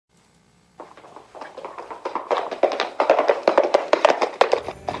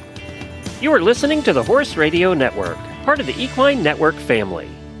You are listening to the Horse Radio Network, part of the Equine Network family.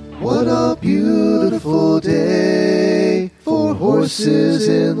 What a beautiful day for horses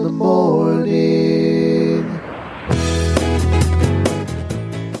in the morning.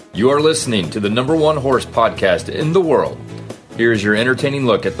 You are listening to the #1 horse podcast in the world. Here's your entertaining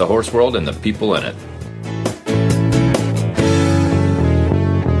look at the horse world and the people in it.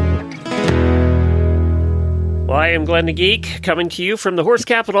 Well, I am Glenn the Geek, coming to you from the horse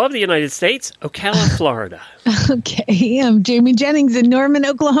capital of the United States, Ocala, Florida. Okay, I'm Jamie Jennings in Norman,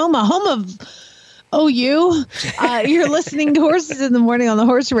 Oklahoma, home of OU. You're listening to Horses in the Morning on the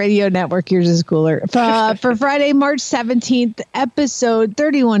Horse Radio Network. Yours is cooler. For Friday, March 17th, episode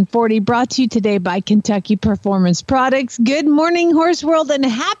 3140, brought to you today by Kentucky Performance Products. Good morning, Horse World, and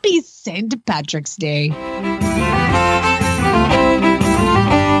happy St. Patrick's Day.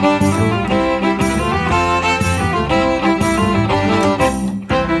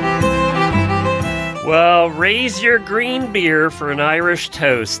 Well, raise your green beer for an Irish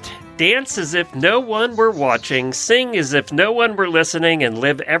toast. Dance as if no one were watching, sing as if no one were listening, and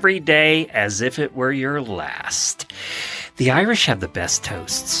live every day as if it were your last. The Irish have the best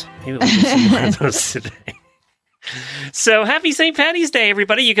toasts. Maybe we'll do some more of those today. So, happy St. Patty's Day,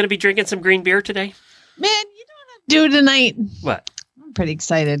 everybody. You going to be drinking some green beer today? Man, you know what I'm doing tonight? What? I'm pretty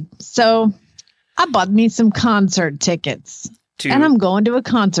excited. So, I bought me some concert tickets. And I'm going to a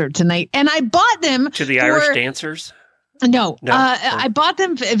concert tonight. And I bought them to the Irish dancers? No. I bought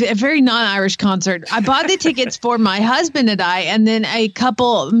them for a very non-Irish concert. I bought the tickets for my husband and I, and then a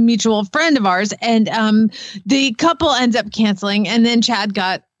couple mutual friend of ours. And the couple ends up canceling. And then Chad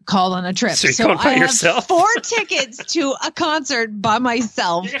got called on a trip. So you're going by yourself? 4 tickets to a concert by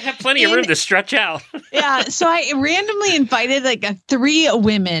myself. You're going to have plenty of room to stretch out. Yeah. So I randomly invited like 3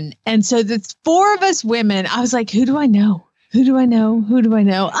 women. And so there's 4 of us women. I was like, who do I know? Who do I know? Who do I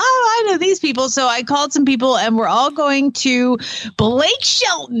know? Oh, I know these people. So I called some people, and we're all going to Blake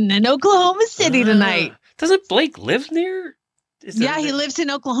Shelton in Oklahoma City tonight. Doesn't Blake live near? He lives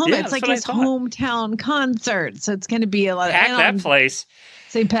in Oklahoma. Yeah, it's like his hometown concert. So it's going to be a lot of pack that place.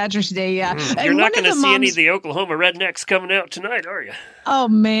 St. Patrick's Day, yeah. You're not going to see any of the Oklahoma rednecks coming out tonight, are you? Oh,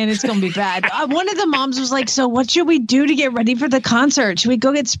 man, it's going to be bad. One of the moms was like, so what should we do to get ready for the concert? Should we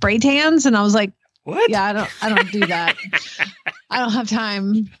go get spray tans? And I was like, what? Yeah, I don't do that. I don't have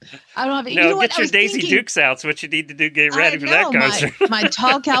time. I don't have. No, you know get your Daisy Dukes out. It's what you need to do. Get ready for that concert. My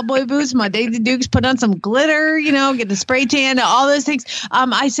tall cowboy boots, my Daisy Dukes. Put on some glitter. Get the spray tan. All those things.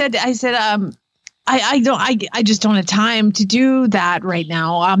 I said. I just don't have time to do that right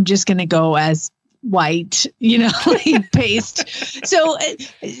now. I'm just gonna go as white, like paste. So all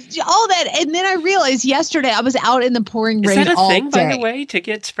that, and then I realized yesterday I was out in the pouring rain. Is that a thing, day. by the way, to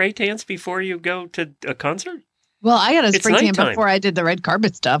get spray tans before you go to a concert? Well, I got a spray tan before I did the red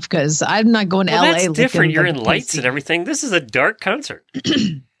carpet stuff because I'm not going to LA. That's different. You're in lights and everything. This is a dark concert.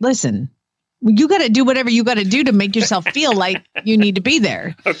 Listen, you got to do whatever you got to do to make yourself feel like you need to be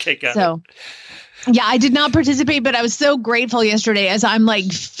there. Okay, got it. Yeah, I did not participate, but I was so grateful yesterday as I'm like,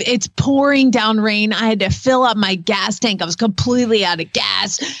 it's pouring down rain. I had to fill up my gas tank. I was completely out of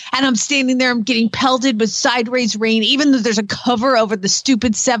gas. And I'm standing there, I'm getting pelted with sideways rain. Even though there's a cover over the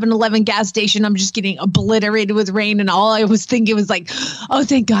stupid 7-Eleven gas station, I'm just getting obliterated with rain. And all I was thinking was like, oh,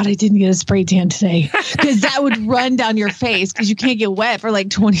 thank God I didn't get a spray tan today. Because that would run down your face because you can't get wet for like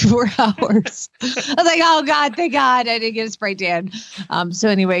 24 hours. I was like, oh, God, thank God I didn't get a spray tan. So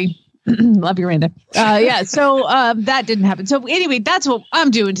anyway. Love you, Randa. So that didn't happen. So anyway, that's what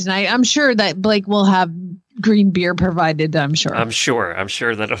I'm doing tonight. I'm sure that Blake will have green beer provided. I'm sure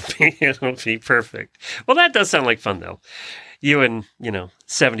that it'll be perfect. Well, that does sound like fun, though. You and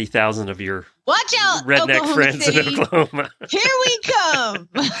 70,000 of your watch out redneck Oklahoma friends City. in Oklahoma. Here we come.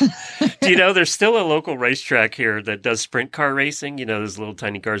 Do you know there's still a local racetrack here that does sprint car racing? Those little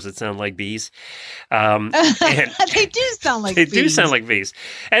tiny cars that sound like bees. And they do sound like bees. They do sound like bees.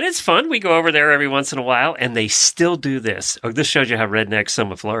 And it's fun. We go over there every once in a while, and they still do this. Oh, this shows you how redneck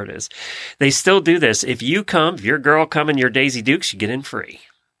some of Florida is. They still do this. If your girl come in your Daisy Dukes, you get in free.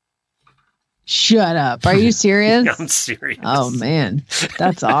 Shut up. Are you serious? I'm serious. Oh, man.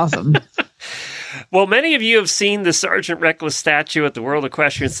 That's awesome. Well, many of you have seen the Sergeant Reckless statue at the World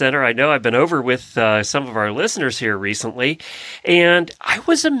Equestrian Center. I know I've been over with some of our listeners here recently, and I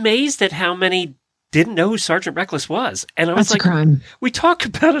was amazed at how many didn't know who Sergeant Reckless was. And I was That's a crime. We talked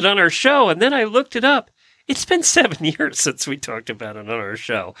about it on our show, and then I looked it up. It's been 7 years since we talked about it on our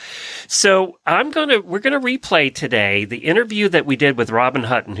show. So we're going to replay today the interview that we did with Robin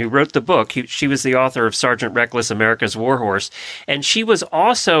Hutton, who wrote the book. She was the author of Sergeant Reckless, America's Warhorse. And she was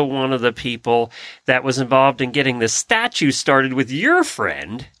also one of the people that was involved in getting the statue started with your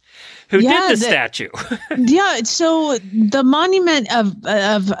friend, who did the statue. Yeah. So the monument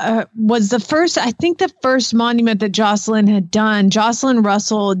was the first, I think the first monument that Jocelyn had done. Jocelyn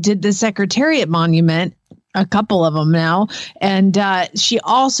Russell did the Secretariat monument, a couple of them now. And she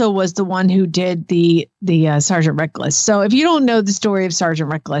also was the one who did the Sergeant Reckless. So if you don't know the story of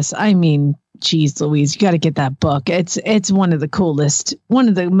Sergeant Reckless, I mean, geez, Louise, you got to get that book. It's one of the coolest, one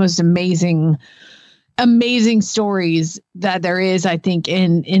of the most amazing stories that there is, I think,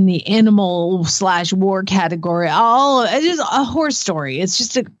 in the animal/war category. It's just a horse story. It's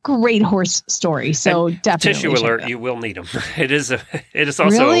just a great horse story. So and definitely tissue alert, you will need them. It is also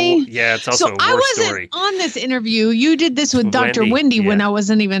really? Yeah, it's also so a war I wasn't story. On this interview. You did this with Dr. Wendy when I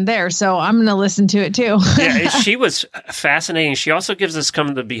wasn't even there, so I'm going to listen to it too. Yeah, she was fascinating. She also gives us some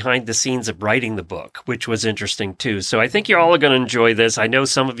of the behind the scenes of writing the book, which was interesting too. So I think you're all going to enjoy this. I know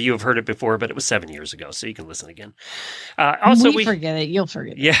some of you have heard it before, but it was 7 years ago, so you can listen again. Also, we forget it. You'll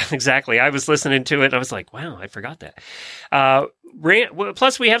forget it. Yeah, exactly. I was listening to it and I was like, wow, I forgot that.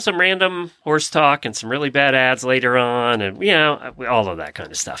 Plus, we have some random horse talk and some really bad ads later on and, all of that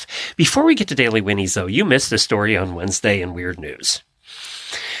kind of stuff. Before we get to Daily Winnies, though, you missed a story on Wednesday in Weird News.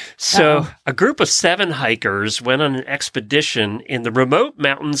 So a group of 7 hikers went on an expedition in the remote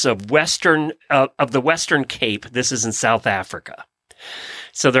mountains of the Western Cape. This is in South Africa.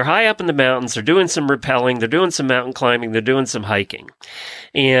 So they're high up in the mountains. They're doing some rappelling. They're doing some mountain climbing. They're doing some hiking.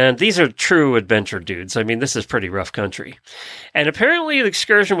 And these are true adventure dudes. I mean, this is pretty rough country. And apparently the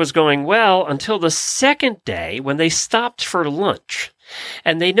excursion was going well until the second day when they stopped for lunch.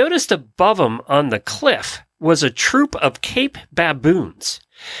 And they noticed above them on the cliff was a troop of Cape baboons.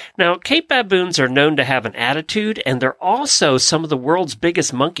 Now, Cape baboons are known to have an attitude, and they're also some of the world's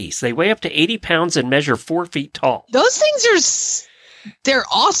biggest monkeys. They weigh up to 80 pounds and measure 4 feet tall. Those things they're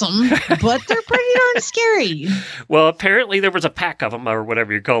awesome, but they're pretty darn scary. Well, apparently there was a pack of them, or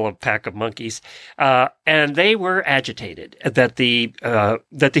whatever you call a pack of monkeys, and they were agitated that the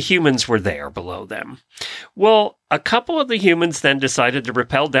humans were there below them. Well, a couple of the humans then decided to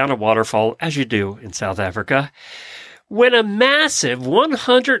rappel down a waterfall, as you do in South Africa, when a massive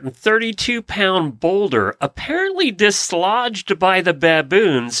 132-pound boulder, apparently dislodged by the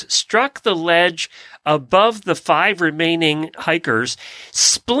baboons, struck the ledge above the 5 remaining hikers,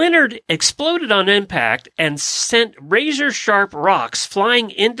 exploded on impact, and sent razor-sharp rocks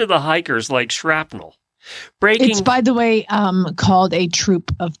flying into the hikers like shrapnel. It's, by the way, called a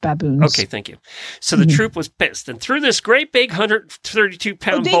troop of baboons. Okay, thank you. So the troop was pissed and threw this great big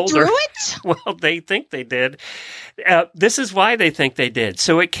 132-pound boulder. They threw it? Well, they think they did. This is why they think they did.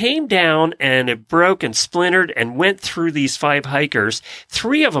 So it came down and it broke and splintered and went through these 5 hikers.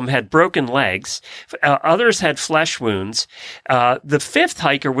 3 of them had broken legs. Others had flesh wounds. The 5th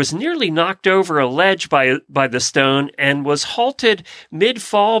hiker was nearly knocked over a ledge by the stone and was halted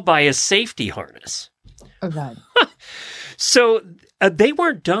mid-fall by a safety harness. Oh, God. So they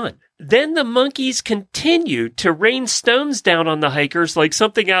weren't done. Then the monkeys continued to rain stones down on the hikers like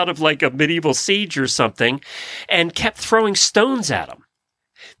something out of like a medieval siege or something and kept throwing stones at them.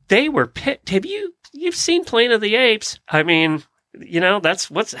 They were pit. You've seen Planet of the Apes. I mean,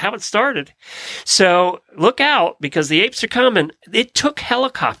 that's how it started. So look out because the apes are coming. It took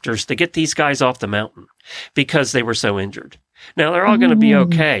helicopters to get these guys off the mountain because they were so injured. Now, they're all going to be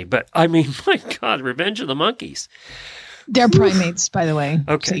okay, but I mean, my God, Revenge of the Monkeys. They're primates, by the way,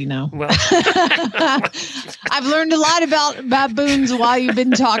 so you know. Well, I've learned a lot about baboons while you've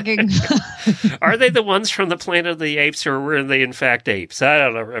been talking. Are they the ones from the Planet of the Apes, or were they in fact apes? I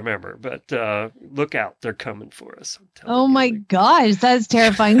don't remember, but look out. They're coming for us. Oh, my gosh, that's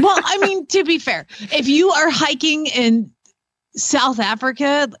terrifying. Well, I mean, to be fair, if you are hiking in South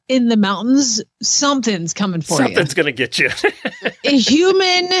Africa in the mountains, something's coming for you. Something's going to get you. A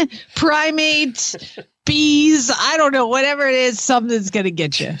human, primate, bees, I don't know, whatever it is, something's going to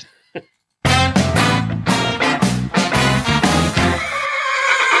get you.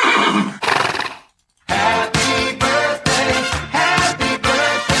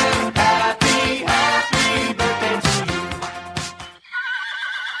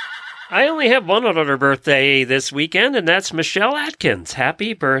 I only have one other birthday this weekend, and that's Michelle Atkins.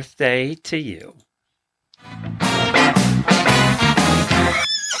 Happy birthday to you.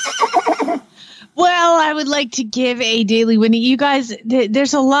 Well, I would like to give a daily Winnie. You guys,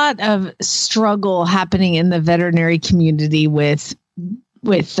 there's a lot of struggle happening in the veterinary community with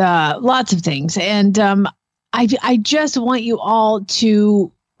lots of things. And I just want you all to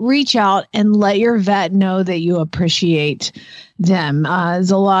reach out and let your vet know that you appreciate them.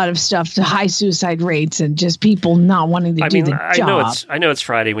 There's a lot of stuff, to high suicide rates and just people not wanting to do the job. I know it's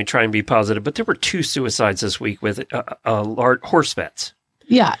Friday and we try and be positive, but there were 2 suicides this week with large horse vets.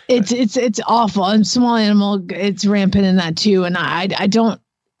 Yeah, it's awful. And small animal, it's rampant in that too. And I don't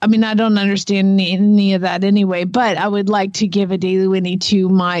understand any of that anyway, but I would like to give a daily Winnie to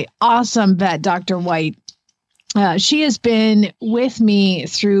my awesome vet, Dr. White. She has been with me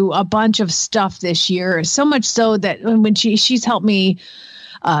through a bunch of stuff this year, so much so that when she's helped me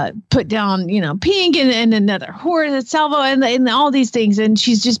put down, Pink and another horse, Salvo, and all these things. And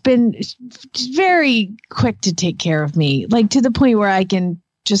she's just been very quick to take care of me, like to the point where I can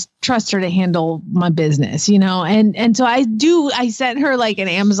just trust her to handle my business, and so I sent her like an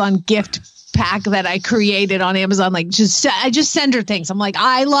Amazon gift pack that I created on Amazon. Like I just send her things. I'm like,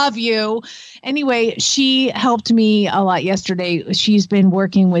 I love you. Anyway, she helped me a lot yesterday. She's been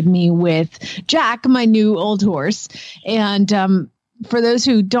working with me with Jack, my new old horse. And, for those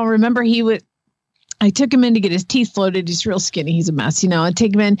who don't remember, I took him in to get his teeth floated. He's real skinny. He's a mess, I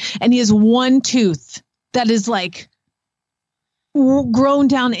take him in and he has one tooth that is like grown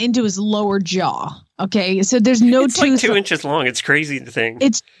down into his lower jaw. Okay. So there's no it's tooth. Like 2 inches long. It's crazy to think.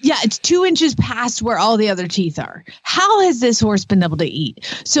 It's 2 inches past where all the other teeth are. How has this horse been able to eat?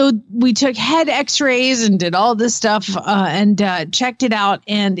 So we took head x-rays and did all this stuff and checked it out.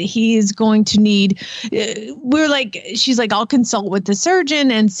 And he's going to need, she's like, I'll consult with the surgeon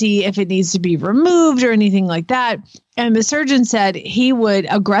and see if it needs to be removed or anything like that. And the surgeon said he would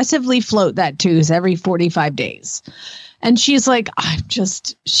aggressively float that tooth every 45 days. And she's like,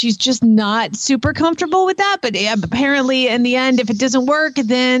 she's just not super comfortable with that. But apparently in the end, if it doesn't work,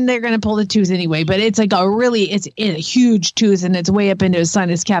 then they're going to pull the tooth anyway. But it's like it's a huge tooth and it's way up into his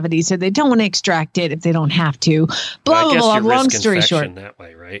sinus cavity. So they don't want to extract it if they don't have to. Blah, blah, blah. Long story short. That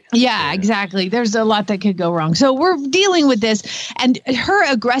way, right? Yeah, exactly. There's a lot that could go wrong. So we're dealing with this and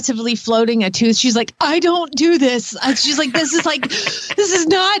her aggressively floating a tooth. She's like, I don't do this. She's like, this is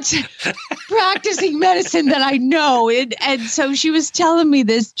not practicing medicine that I know. And so she was telling me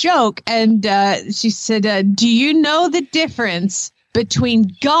this joke and she said, do you know the difference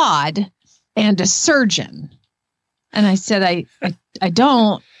between God and a surgeon? And I said, I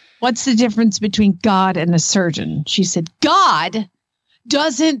don't. What's the difference between God and a surgeon? She said, God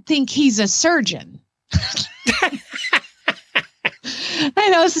doesn't think he's a surgeon. I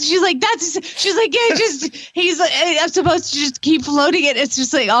know. So she's like, I'm supposed to just keep floating it. It's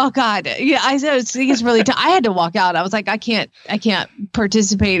just like, oh God. Yeah. I think it's really tough. I had to walk out. I was like, I can't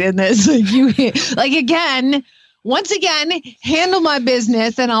participate in this. Once again, handle my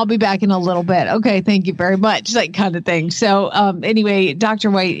business and I'll be back in a little bit. Okay. Thank you very much. Like kind of thing. So anyway,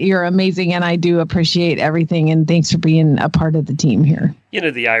 Dr. White, you're amazing. And I do appreciate everything. And thanks for being a part of the team here.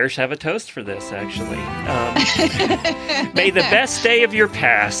 The Irish have a toast for this, actually. May the best day of your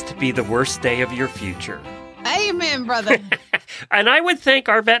past be the worst day of your future. Amen, brother. And I would thank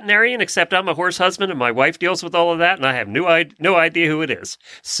our veterinarian, except I'm a horse husband and my wife deals with all of that. And I have no idea who it is.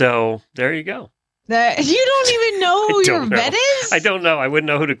 So there you go. You don't even know who your vet is? I don't know. I wouldn't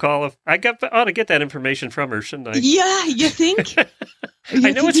know who to call. I ought to get that information from her, shouldn't I? Yeah, you think? I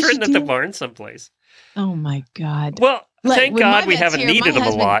know it's written at the barn someplace. Oh, my God. Well, thank God we haven't needed them a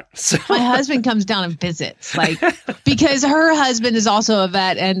lot. So. My husband comes down and visits, because her husband is also a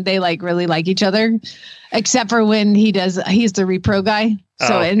vet and they really like each other, except for when he's the repro guy.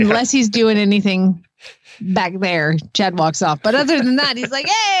 So unless he's doing anything back there, Chad walks off. But other than that, he's like,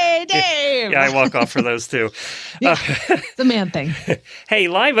 hey, Dave. Yeah, I walk off for those too. It's a man thing. Hey,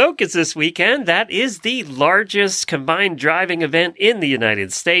 Live Oak is this weekend. That is the largest combined driving event in the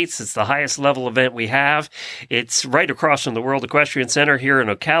United States. It's the highest level event we have. It's right across from the World Equestrian Center here in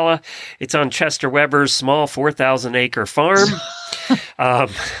Ocala. It's on Chester Weber's small 4,000-acre farm.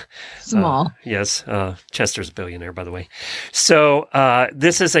 Small. Yes. Chester's a billionaire, by the way. So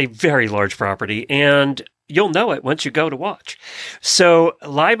this is a very large property, and you'll know it once you go to watch. So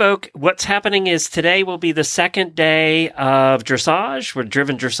Live Oak, what's happening is today will be the second day of dressage. We're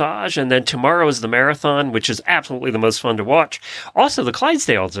driven dressage. And then tomorrow is the marathon, which is absolutely the most fun to watch. Also, the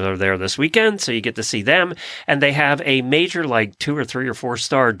Clydesdales are there this weekend, so you get to see them. And they have a major 2 or 3 or 4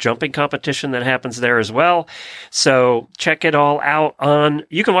 star jumping competition that happens there as well. So check it all out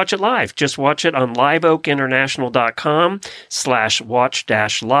you can watch it live. Just watch it on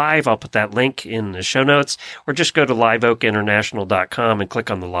liveoakinternational.com/watch-live. I'll put that link in the show notes. Or just go to liveoakinternational.com and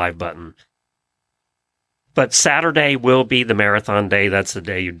click on the live button. But Saturday will be the marathon day. That's the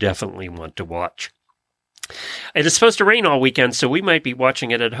day you definitely want to watch. It is supposed to rain all weekend, so we might be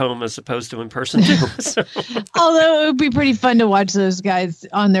watching it at home as opposed to in person too. So. Although it would be pretty fun to watch those guys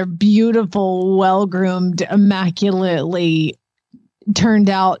on their beautiful, well-groomed, immaculately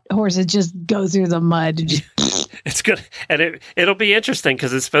turned out horses just go through the mud. It's good, and it'll be interesting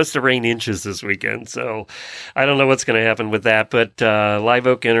because it's supposed to rain inches this weekend. So I don't know what's going to happen with that. But Live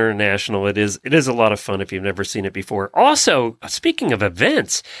Oak International, it is a lot of fun if you've never seen it before. Also, speaking of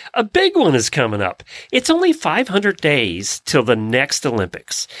events, a big one is coming up. It's only 500 days till the next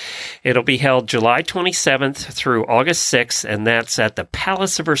Olympics. It'll be held July 27th through August 6th, and that's at the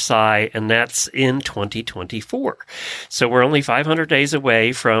Palace of Versailles, and that's in 2024. So we're only 500 days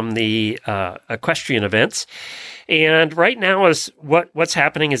away from the equestrian events. And right now is what's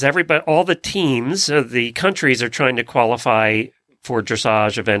happening is all the teams, the countries are trying to qualify for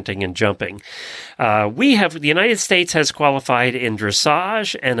dressage, eventing, and jumping. The United States has qualified in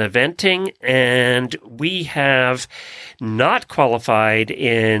dressage and eventing, and we have not qualified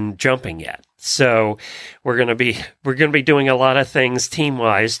in jumping yet. So we're going to be doing a lot of things team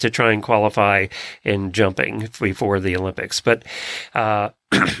wise to try and qualify in jumping before the Olympics. But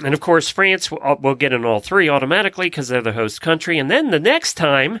and of course France will get in all three automatically because they're the host country. And then the next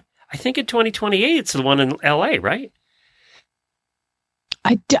time, I think in 2028, it's the one in LA, right?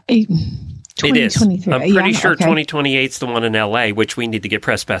 It is. I'm pretty sure 2028 is the one in LA, which we need to get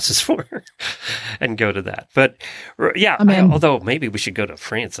press passes for and go to that. But yeah, although maybe we should go to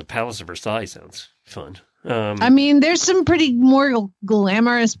France. The Palace of Versailles sounds fun. There's some pretty more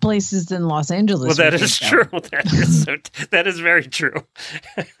glamorous places than Los Angeles. Well, that is true. That is very true.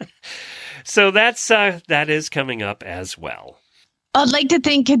 So that is coming up as well. I'd like to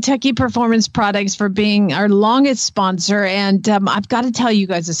thank Kentucky Performance Products for being our longest sponsor. And I've got to tell you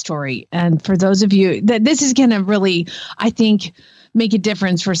guys a story. And for those of you that this is going to really, I think, make a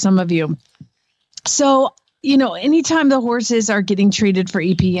difference for some of you. So, anytime the horses are getting treated for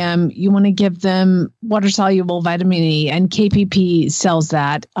EPM, you want to give them water-soluble vitamin E, and KPP sells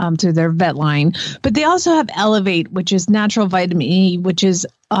that through their vet line. But they also have Elevate, which is natural vitamin E, which is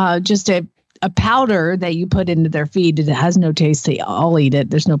just a powder that you put into their feed. It has no taste. They all eat it.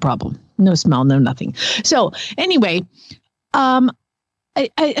 There's no problem. No smell, no nothing. So anyway, I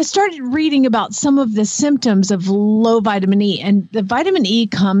started reading about some of the symptoms of low vitamin E, and the vitamin E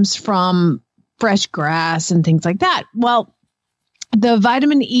comes from fresh grass and things like that. Well, the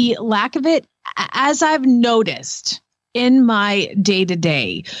vitamin E lack of it, as I've noticed in my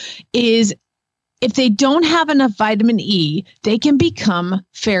day-to-day, is if they don't have enough vitamin E, they can become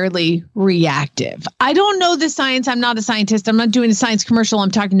fairly reactive. I don't know the science. I'm not a scientist. I'm not doing a science commercial.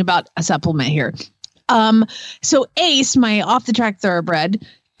 I'm talking about a supplement here. So Ace, my off-the-track thoroughbred,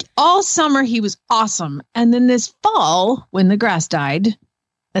 all summer he was awesome. And then this fall, when the grass died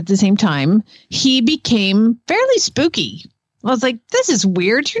at the same time, he became fairly spooky. I was like, this is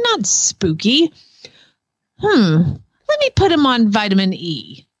weird. You're not spooky. Let me put him on vitamin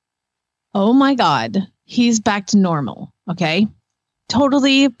E. Oh my God, he's back to normal. Okay.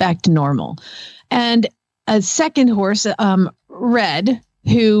 Totally back to normal. And a second horse, Red,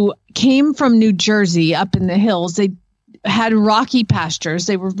 who came from New Jersey up in the hills, they had rocky pastures.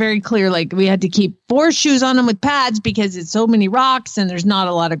 They were very clear, like we had to keep 4 shoes on them with pads because it's so many rocks and there's not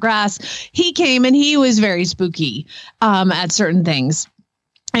a lot of grass. He came and he was very spooky at certain things.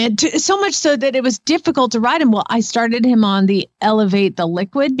 And so much so that it was difficult to ride him. Well, I started him on the Elevate, the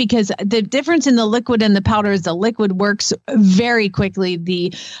liquid, because the difference in the liquid and the powder is the liquid works very quickly.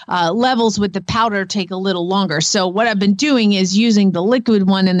 The levels with the powder take a little longer. So what I've been doing is using the liquid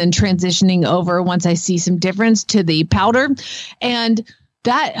one and then transitioning over once I see some difference to the powder. And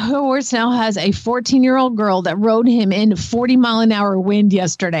that horse now has a 14-year-old girl that rode him in 40-mile-an-hour wind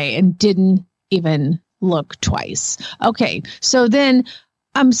yesterday and didn't even look twice. Okay, so then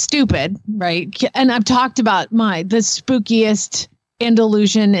I'm stupid, right? And I've talked about the spookiest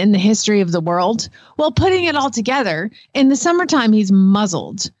Andalusian in the history of the world. Well, putting it all together, in the summertime, he's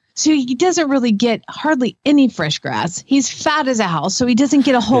muzzled. So he doesn't really get hardly any fresh grass. He's fat as a house, so he doesn't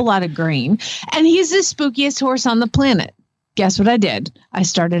get a whole lot of grain. And he's the spookiest horse on the planet. Guess what I did? I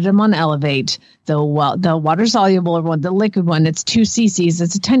started him on Elevate, the water-soluble one, the liquid one. It's 2 cc's.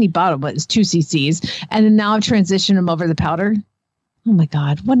 It's a tiny bottle, but it's 2 cc's. And then now I've transitioned him over the powder. Oh my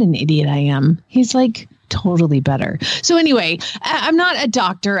God, what an idiot I am. He's like totally better. So anyway, I'm not a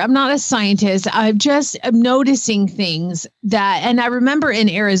doctor. I'm not a scientist. I'm noticing things and I remember in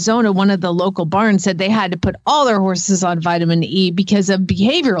Arizona, one of the local barns said they had to put all their horses on vitamin E because of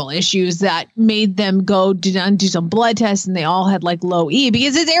behavioral issues that made them go do some blood tests, and they all had like low E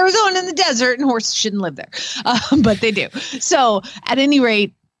because it's Arizona in the desert and horses shouldn't live there. But they do. So at any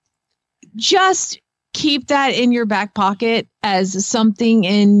rate, just keep that in your back pocket as something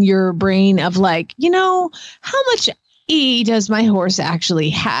in your brain of like, how much E does my horse actually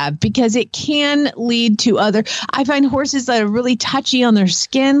have? Because it can lead to I find horses that are really touchy on their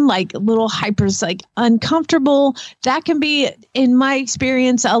skin, like little hypers, like uncomfortable. That can be, in my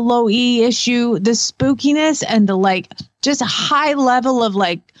experience, a low E issue. The spookiness and the just a high level of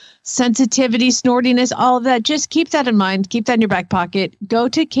sensitivity, snortiness, all of that. Just keep that in mind. Keep that in your back pocket. Go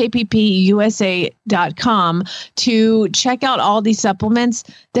to kppusa.com to check out all these supplements.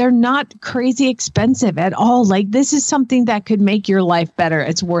 They're not crazy expensive at all. This is something that could make your life better.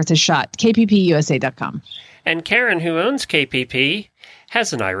 It's worth a shot. kppusa.com. And Karen, who owns KPP,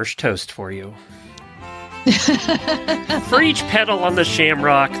 has an Irish toast for you. For each petal on the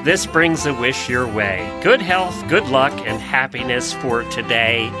shamrock, this brings a wish your way. Good health, good luck, and happiness for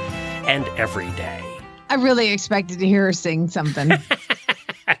today and every day. I really expected to hear her sing something.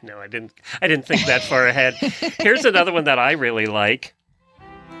 No, I didn't think that far ahead. Here's another one that I really like.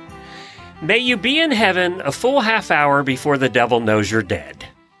 May you be in heaven a full half hour before the devil knows you're dead.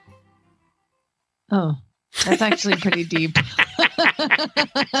 Oh. That's actually pretty deep.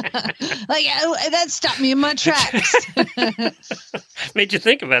 That stopped me in my tracks. Made you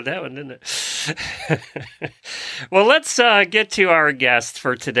think about that one, didn't it? Well, let's get to our guest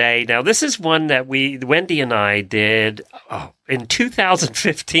for today. Now, this is one that Wendy and I did in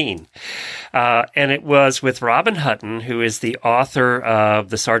 2015. And it was with Robin Hutton, who is the author of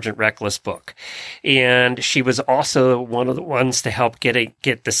the Sergeant Reckless book. And she was also one of the ones to help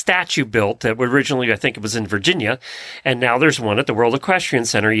get the statue built that originally, I think it was in Virginia. And now there's one at the World Equestrian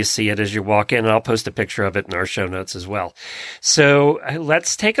Center. You see it as you walk in, and I'll post a picture of it in our show notes as well. So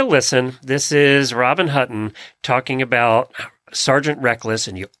let's take a listen. This is Robin Hutton talking about Sergeant Reckless,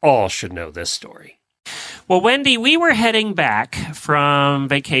 and you all should know this story. Well, Wendy, we were heading back from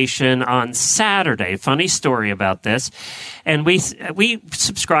vacation on Saturday. Funny story about this. And we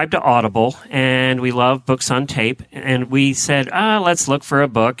subscribed to Audible, and we love books on tape. And we said, let's look for a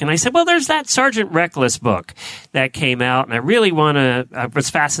book. And I said, well, there's that Sergeant Reckless book that came out, and I was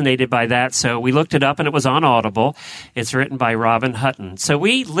fascinated by that. So we looked it up, and it was on Audible. It's written by Robin Hutton. So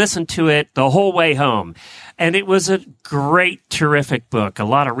we listened to it the whole way home. And it was a great, terrific book. A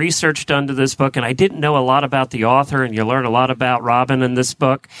lot of research done to this book, and I didn't know a lot about the author, and you learn a lot about Robin in this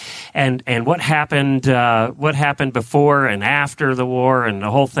book, and what happened before and after the war, and the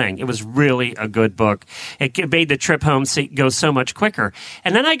whole thing. It was really a good book. It made the trip home go so much quicker.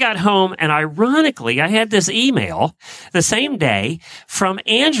 And then I got home, and ironically, I had this email the same day from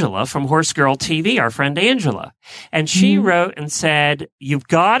Angela from Horse Girl TV, our friend Angela, and she wrote and said, "You've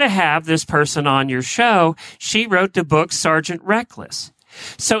got to have this person on your show." She wrote the book Sergeant Reckless.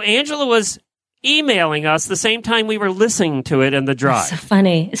 So Angela was emailing us the same time we were listening to it in the drive. That's so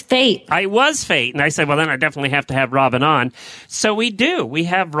funny. It's fate. I was fate. And I said, well, then I definitely have to have Robin on. So we do. We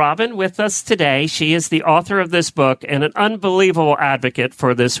have Robin with us today. She is the author of this book and an unbelievable advocate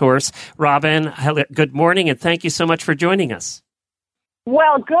for this horse. Robin, good morning, and thank you so much for joining us.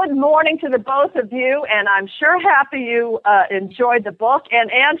 Well, good morning to the both of you, and I'm sure happy you enjoyed the book. And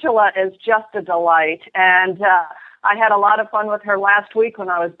Angela is just a delight, and I had a lot of fun with her last week when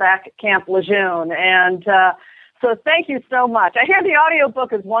I was back at Camp Lejeune, and so thank you so much. I hear the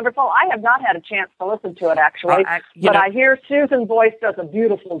audiobook is wonderful. I have not had a chance to listen to it, actually, but I hear Susan's voice does a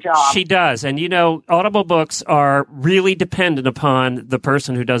beautiful job. She does, and Audible books are really dependent upon the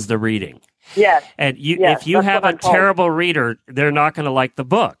person who does the reading. Yes. And if you have a terrible reader, they're not going to like the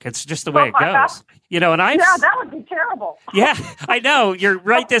book. It's just the way it goes. And that would be terrible. Yeah, I know. You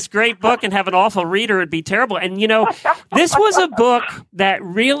write this great book and have an awful reader, it'd be terrible. And, this was a book that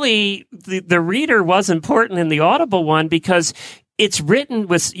really, the reader was important in the Audible one because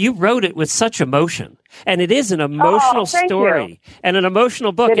you wrote it with such emotion. And it is an emotional story and an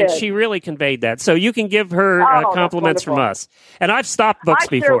emotional book, and she really conveyed that. So you can give her compliments from us. And I've stopped books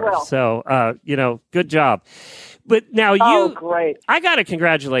before, will. So, good job. But now great. I got to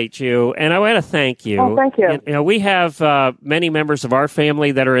congratulate you, and I want to thank you. Oh, thank you. We have many members of our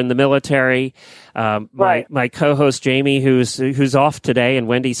family that are in the military. My co-host Jamie, who's off today, and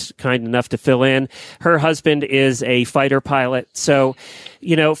Wendy's kind enough to fill in. Her husband is a fighter pilot. So,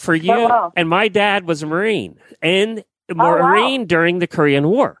 for you, and my dad was a Marine, and Marine during the Korean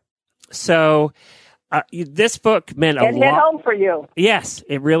War. So this book meant a lot. It hit home for you. Yes,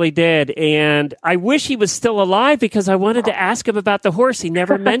 it really did. And I wish he was still alive because I wanted to ask him about the horse. He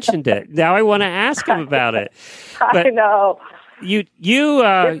never mentioned it. Now I want to ask him about it. I know.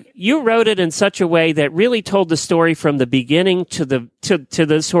 you wrote it in such a way that really told the story from the beginning to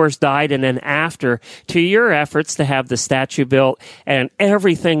this horse died, and then after, to your efforts to have the statue built and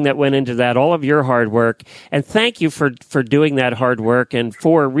everything that went into that, all of your hard work. And thank you for doing that hard work and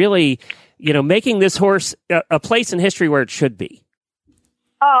for really, making this horse a place in history where it should be.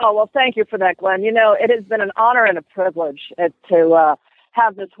 Oh, well, thank you for that, Glenn. It has been an honor and a privilege to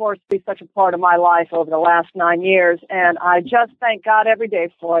have this horse be such a part of my life over the last 9 years, and I just thank God every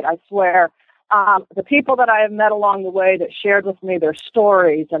day for it. I swear. The people that I have met along the way that shared with me their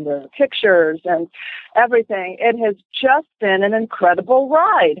stories and their pictures and everything, it has just been an incredible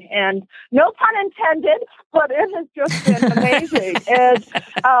ride. And no pun intended, but it has just been amazing. And,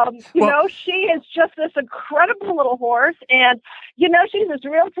 she is just this incredible little horse. And, she's as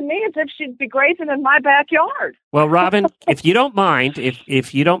real to me as if she'd be grazing in my backyard. Well, Robin, if you don't mind,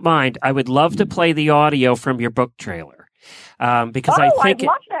 I would love to play the audio from your book trailer. Because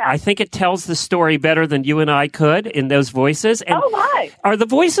I think it tells the story better than you and I could in those voices. And are the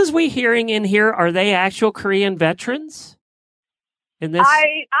voices we hearing in here, are they actual Korean veterans? In this?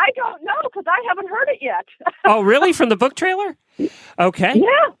 I don't know because I haven't heard it yet. Oh, really? From the book trailer? Okay.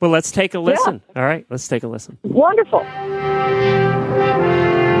 Yeah. Well, let's take a listen. Yeah. All right, let's take a listen. Wonderful.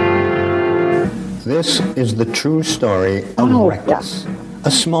 This is the true story of Reckless, a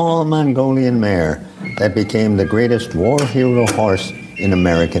small Mongolian mare that became the greatest war hero horse in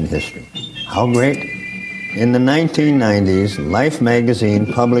American history. How great? In the 1990s, Life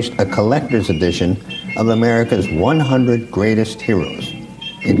magazine published a collector's edition of America's 100 greatest heroes.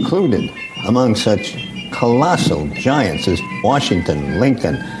 Included among such colossal giants as Washington,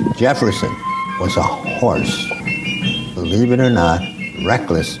 Lincoln, Jefferson was a horse. Believe it or not,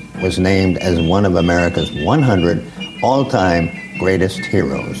 Reckless was named as one of America's 100 all-time greatest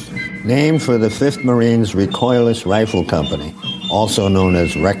heroes. Named for the 5th Marines Recoilless Rifle Company, also known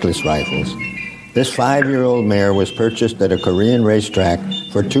as Reckless Rifles, this 5-year-old mare was purchased at a Korean racetrack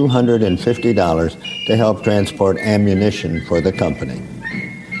for $250 to help transport ammunition for the company.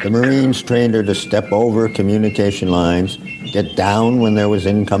 The Marines trained her to step over communication lines, get down when there was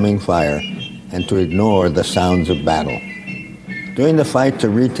incoming fire, and to ignore the sounds of battle. During the fight to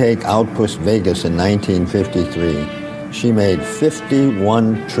retake Outpost Vegas in 1953, she made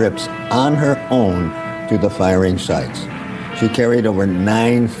 51 trips on her own to the firing sites. She carried over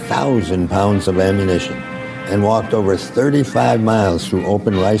 9,000 pounds of ammunition and walked over 35 miles through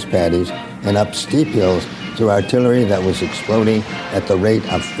open rice paddies and up steep hills through artillery that was exploding at the rate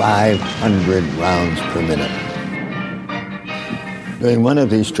of 500 rounds per minute. During one of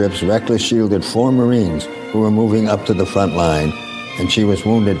these trips, Reckless shielded 4 Marines who were moving up to the front line, and she was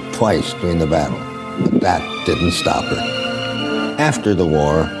wounded twice during the battle. But that didn't stop her. After the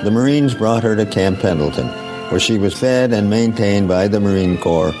war, the Marines brought her to Camp Pendleton, where she was fed and maintained by the Marine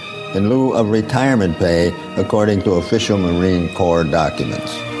Corps in lieu of retirement pay, according to official Marine Corps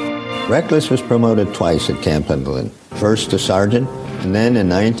documents. Reckless was promoted twice at Camp Pendleton, first to sergeant, and then in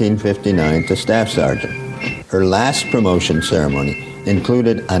 1959 to staff sergeant. Her last promotion ceremony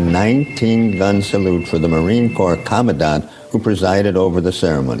included a 19-gun salute for the Marine Corps Commandant who presided over the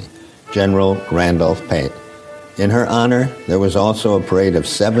ceremony, General Randolph Pate. In her honor, there was also a parade of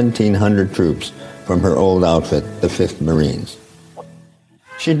 1,700 troops from her old outfit, the 5th Marines.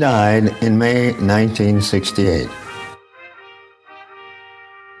 She died in May 1968.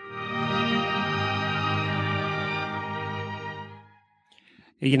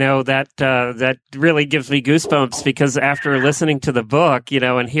 That really gives me goosebumps, because after listening to the book,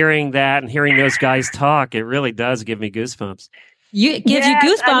 and hearing that and hearing those guys talk, it really does give me goosebumps. It gives you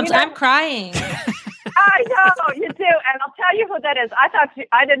goosebumps. I'm crying. I know, you do. And I'll tell you who that is.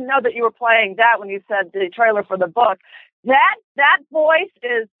 I didn't know that you were playing that when you said the trailer for the book. That voice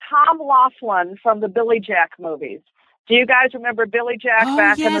is Tom Laughlin from the Billy Jack movies. Do you guys remember Billy Jack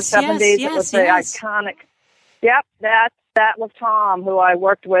back in the 70s? It was the iconic. Yep, that was Tom, who I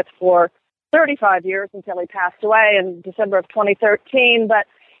worked with for 35 years until he passed away in December of 2013. But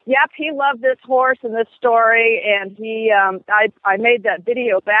yep, he loved this horse and this story, and I made that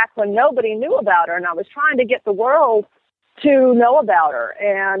video back when nobody knew about her, and I was trying to get the world to know about her,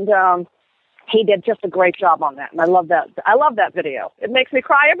 and he did just a great job on that, and I love that video. It makes me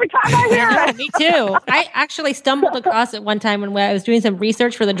cry every time I hear it. Me too. I actually stumbled across it one time when I was doing some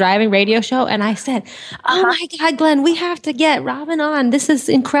research for the driving radio show, and I said, "Oh my God, Glenn, we have to get Robin on. This is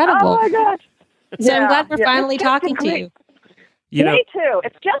incredible." Oh my God! So I'm glad we're finally talking to you. Me too.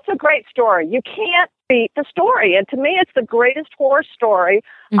 It's just a great story. You can't beat the story, and to me, it's the greatest horse story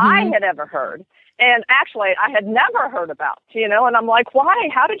I had ever heard. And actually, I had never heard about, and I'm like, why?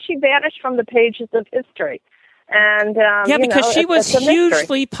 How did she vanish from the pages of history? And yeah, because she was it's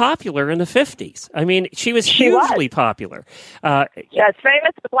hugely popular in the 50s. I mean, she was hugely popular. Yes,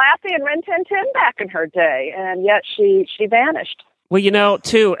 famous with Lassie and Rin Tin Tin back in her day, and yet she vanished. Well,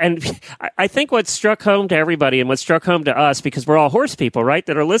 too, and I think what struck home to everybody and what struck home to us, because we're all horse people, right,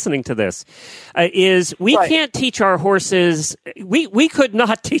 that are listening to this, is we can't teach our horses, we could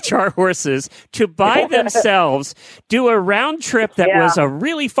not teach our horses to by themselves do a round trip that was a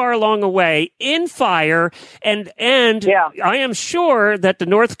really far long away in fire, and I am sure that the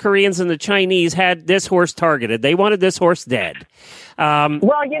North Koreans and the Chinese had this horse targeted. They wanted this horse dead. Well,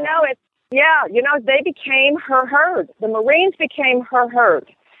 they became her herd. The Marines became her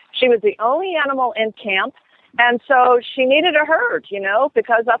herd. She was the only animal in camp, and so she needed a herd,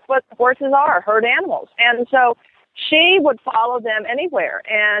 because that's what horses are, herd animals. And so she would follow them anywhere,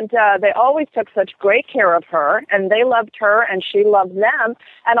 and they always took such great care of her, and they loved her, and she loved them.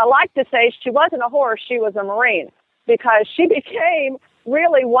 And I like to say she wasn't a horse, she was a Marine, because she became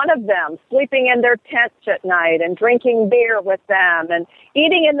really one of them, sleeping in their tents at night and drinking beer with them and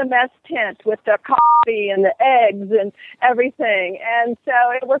eating in the mess tent with the coffee and the eggs and everything. And so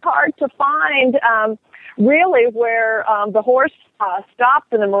it was hard to find really where the horse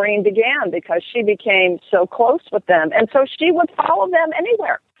stopped and the Marine began, because she became so close with them. And so she would follow them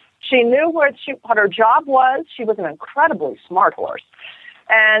anywhere. She knew what her job was. She was an incredibly smart horse.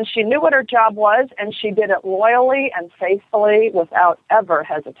 And she knew what her job was, and she did it loyally and faithfully without ever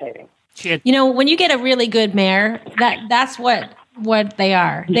hesitating. When you get a really good mare, that's what they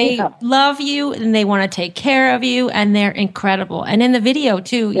are. They love you, and they want to take care of you, and they're incredible. And in the video,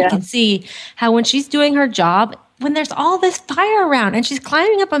 too, you can see how when she's doing her job, when there's all this fire around, and she's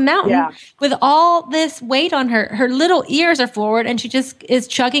climbing up a mountain with all this weight on her, her little ears are forward, and she just is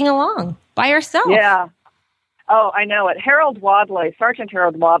chugging along by herself. Yeah. Oh, I know it. Sergeant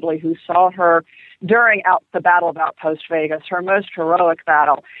Harold Wadley, who saw her during the Battle of Outpost Vegas, her most heroic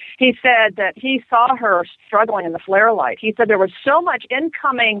battle, he said that he saw her struggling in the flare light. He said there was so much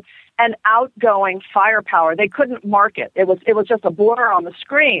incoming and outgoing firepower, they couldn't mark it. It was just a blur on the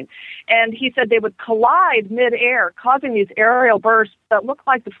screen. And he said they would collide midair, causing these aerial bursts that looked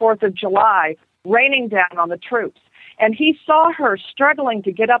like the 4th of July, raining down on the troops. And he saw her struggling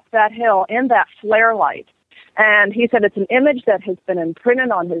to get up that hill in that flare light. And he said it's an image that has been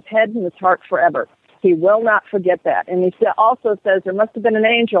imprinted on his head and his heart forever. He will not forget that. And he also says there must have been an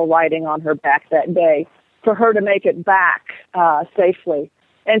angel riding on her back that day for her to make it back safely.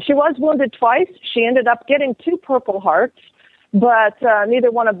 And she was wounded twice. She ended up getting 2 Purple Hearts, but neither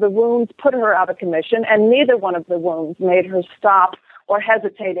one of the wounds put her out of commission, and neither one of the wounds made her stop or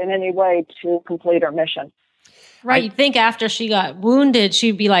hesitate in any way to complete her mission. Right. You'd think after she got wounded,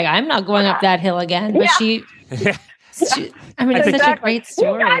 she'd be like, I'm not going up that hill again. But she it's such a great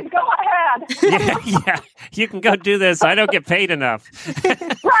story. You guys go ahead. Yeah. You can go do this. I don't get paid enough.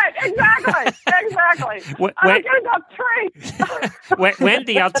 Right. Exactly. I don't get enough treats.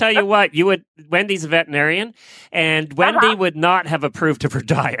 Wendy, I'll tell you what. Wendy's a veterinarian, and Wendy would not have approved of her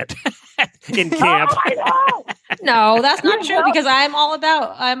diet in camp. Oh, I know. No, that's not true, because I'm all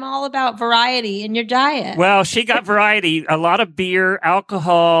about variety in your diet. Well, she got variety, a lot of beer,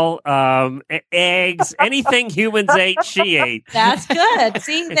 alcohol, eggs, anything humans ate, she ate. That's good.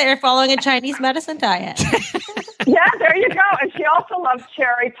 See, they're following a Chinese medicine diet. Yeah, there you go. And she also loves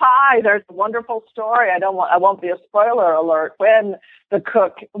cherry pie. There's a wonderful story. I won't be a spoiler alert, when the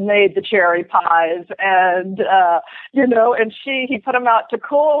cook made the cherry pies, and and he put them out to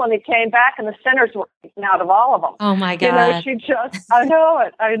cool, and he came back, and the centers were eaten out of all of them. Oh my God! I know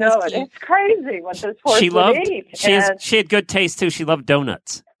it. It's crazy what this horse would eat. She had good taste too. She loved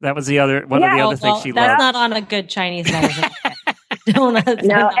donuts. That was one of the other things she loved. That's not on a good Chinese medicine. Donuts.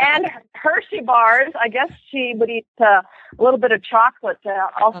 No, and Hershey bars. I guess she would eat a little bit of chocolate to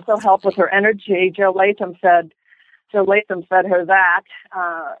also help with her energy. Joe Latham fed her that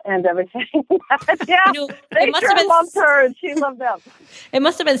and everything. Yeah, they sure loved her, and she loved them. It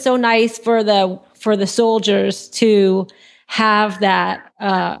must have been so nice for the soldiers to have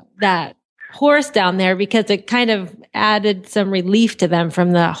that horse down there, because it kind of added some relief to them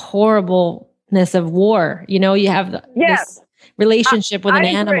from the horribleness of war. You have this relationship with an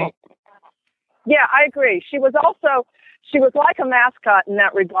animal. Yeah, I agree. She was like a mascot in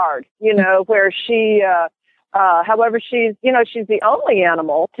that regard, where she, however, she's the only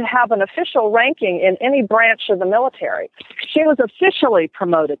animal to have an official ranking in any branch of the military. She was officially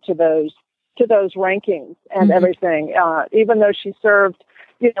promoted to those rankings and everything, even though she served,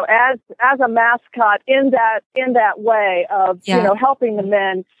 as a mascot in that way of, helping the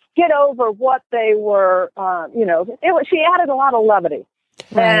men get over what they were, she added a lot of levity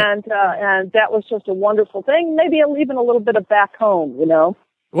Right. And that was just a wonderful thing. Maybe even a little bit of back home, you know.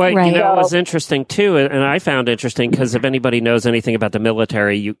 Well, Right. you know, it was interesting too, and I found interesting because if anybody knows anything about the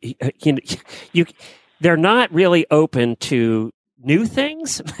military, they're not really open to new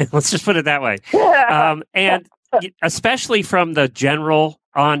things. Let's just put it that way. And especially from the general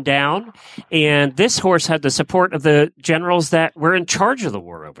on down. And this horse had the support of the generals that were in charge of the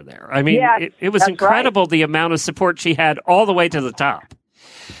war over there. I mean, it was incredible the amount of support she had all the way to the top.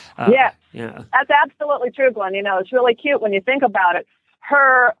 Yeah, that's absolutely true, Glenn. You know, it's really cute when you think about it.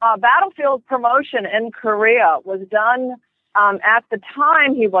 Her battlefield promotion in Korea was done at the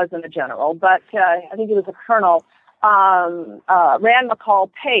time he wasn't a general, but I think he was a colonel, Rand McCall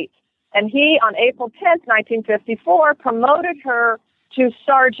Pate. And he, on April 10th, 1954, promoted her to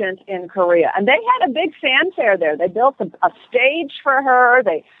sergeant in Korea. And they had a big fanfare there. They built a stage for her.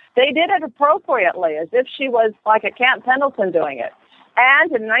 They did it appropriately, as if she was like at Camp Pendleton doing it.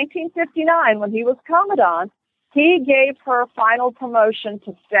 And in 1959, when he was commandant, he gave her final promotion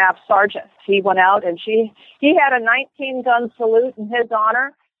to staff sergeant. He went out and he had a 19-gun salute in his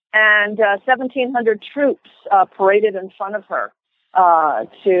honor, and 1,700 troops paraded in front of her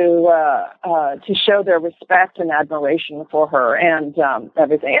to show their respect and admiration for her and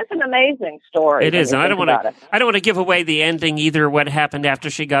everything. It's an amazing story. It is, and I don't want to give away the ending either. What happened after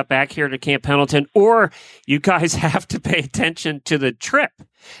she got back here to Camp Pendleton, or you guys have to pay attention to the trip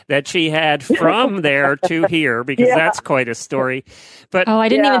that she had from there to here, because that's quite a story. But I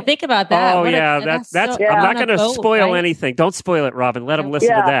didn't even think about that. Oh, that's I'm not going to spoil anything. Don't spoil it, Robin. Let them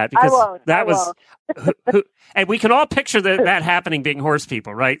listen to that, because I won't. and we can all picture that happening, being horse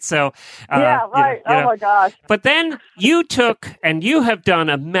people, right? So right. You know. Oh my gosh! But then you have done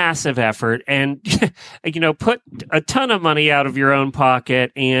a massive effort, and put a ton of money out of your own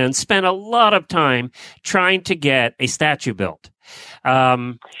pocket, and spent a lot of time trying to get a statue built.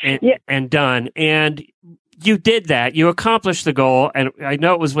 And done. And you did that. You accomplished the goal. And I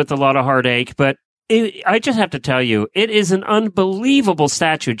know it was with a lot of heartache, but I just have to tell you, it is an unbelievable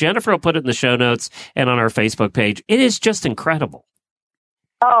statue. Jennifer will put it in the show notes and on our Facebook page. It is just incredible.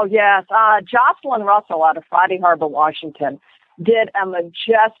 Oh, yes. Jocelyn Russell out of Friday Harbor, Washington, did a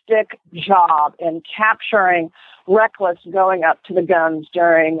majestic job in capturing Reckless going up to the guns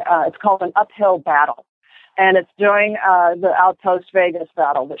during, it's called an uphill battle. And it's during the Outpost Vegas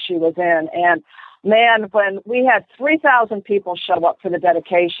battle that she was in. And, man, when we had 3,000 people show up for the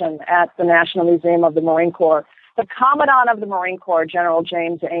dedication at the National Museum of the Marine Corps, the Commandant of the Marine Corps, General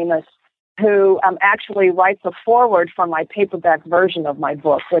James Amos, who actually writes a foreword for my paperback version of my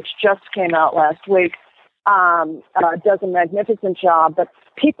book, which just came out last week, does a magnificent job. But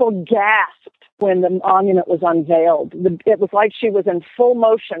people gasped when the monument was unveiled. It was like she was in full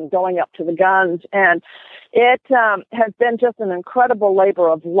motion going up to the guns. And it has been just an incredible labor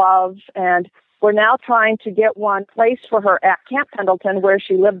of love. And we're now trying to get one placed for her at Camp Pendleton, where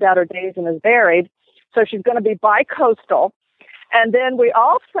she lived out her days and is buried. So she's going to be bi-coastal. And then we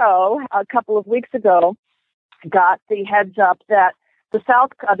also, a couple of weeks ago, got the heads up that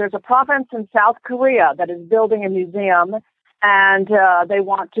there's a province in South Korea that is building a museum, and they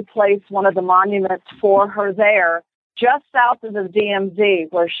want to place one of the monuments for her there, just south of the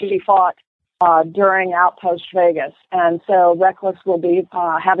DMZ, where she fought during Outpost Vegas. And so Reckless will be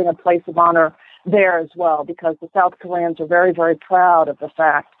having a place of honor there as well, because the South Koreans are very, very proud of the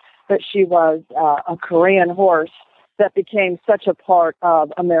fact that she was a Korean horse that became such a part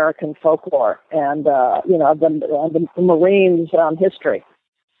of American folklore and, the Marines' history.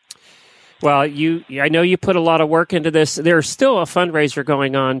 Well, I know you put a lot of work into this. There's still a fundraiser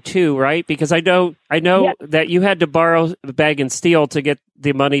going on too, right? Because I know that you had to borrow, beg, and steal to get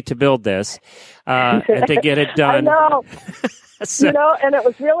the money to build this and to get it done. I know. So, and it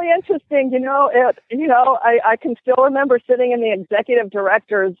was really interesting. I can still remember sitting in the executive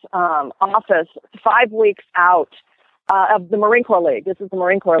director's office 5 weeks out of the Marine Corps League. This is the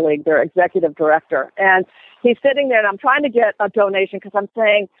Marine Corps League, their executive director. And he's sitting there, and I'm trying to get a donation because I'm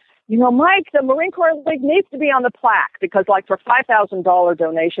saying, Mike, the Marine Corps League needs to be on the plaque, because like for $5,000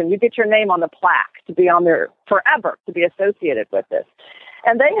 donation, you get your name on the plaque to be on there forever, to be associated with this.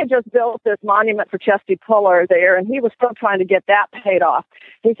 And they had just built this monument for Chesty Puller there, and he was still trying to get that paid off.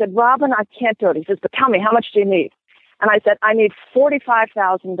 He said, Robin, I can't do it. He says, but tell me, how much do you need? And I said, I need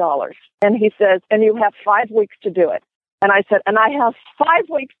 $45,000. And he says, and you have 5 weeks to do it. And I said, and I have 5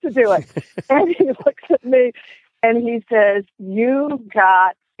 weeks to do it. And he looks at me and he says, you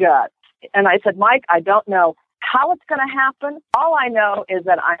got guts. And I said, Mike, I don't know how it's going to happen. All I know is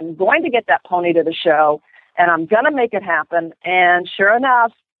that I'm going to get that pony to the show, and I'm going to make it happen. And sure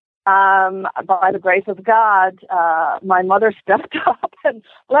enough, by the grace of God, my mother stepped up and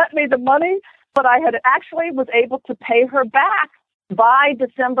lent me the money, but I had actually was able to pay her back by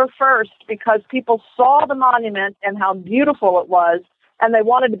December 1st because people saw the monument and how beautiful it was, and they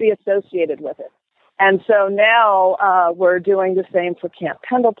wanted to be associated with it. And so now we're doing the same for Camp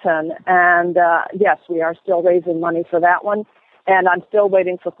Pendleton, and yes, we are still raising money for that one. And I'm still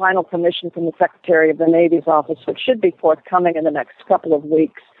waiting for final permission from the Secretary of the Navy's office, which should be forthcoming in the next couple of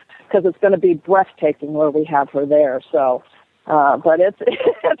weeks, because it's going to be breathtaking where we have her there. So, but it's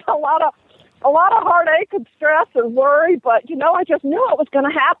a lot of heartache and stress and worry. But I just knew it was going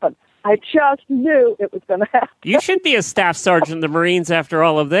to happen. I just knew it was going to happen. You should be a staff sergeant in the Marines after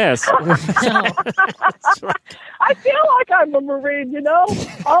all of this. I feel like I'm a Marine,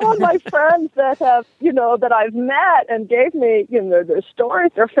 All of my friends that have, that I've met and gave me, their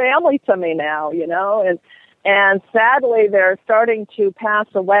stories, they're family to me now, and sadly they're starting to pass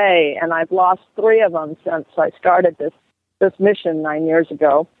away, and I've lost 3 of them since I started this mission 9 years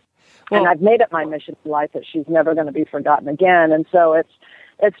ago. Well, and I've made it my mission in life that she's never going to be forgotten again. And so it's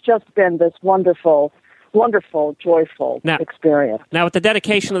just been this wonderful, wonderful, joyful experience. Now, with the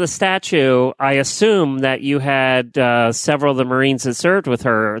dedication of the statue, I assume that you had several of the Marines that served with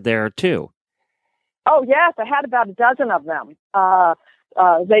her there, too. Oh, yes. I had about a dozen of them.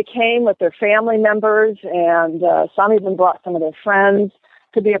 They came with their family members, and some even brought some of their friends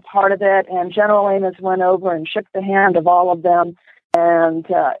to be a part of it. And General Amos went over and shook the hand of all of them. And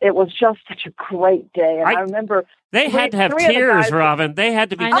it was just such a great day. And I remember they had to have tears, Robin. They had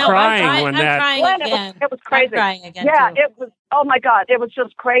to be crying when that. Crying again. It was crazy. I'm crying again. Yeah, too. it was. Oh my God, it was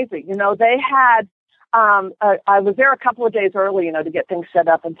just crazy. They had. I was there a couple of days early, to get things set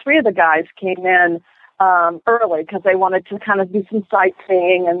up, and 3 of the guys came in early because they wanted to kind of do some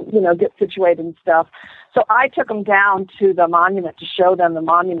sightseeing and get situated and stuff. So I took them down to the monument to show them the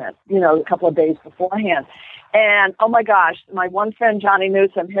monument, a couple of days beforehand. And, oh, my gosh, my one friend, Johnny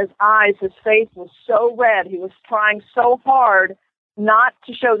Newsom, his face was so red. He was trying so hard not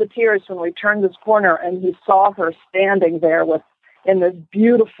to show the tears when we turned this corner, and he saw her standing there in this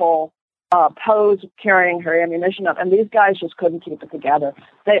beautiful pose carrying her ammunition up. And these guys just couldn't keep it together.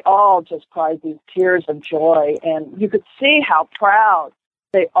 They all just cried these tears of joy. And you could see how proud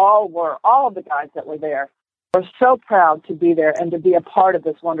they all were. All of the guys that were there were so proud to be there and to be a part of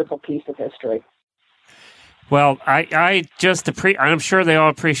this wonderful piece of history. Well, I just I'm sure they all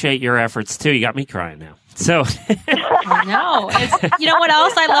appreciate your efforts too. You got me crying now. So I know. You know what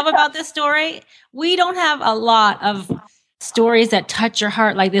else I love about this story? We don't have a lot of stories that touch your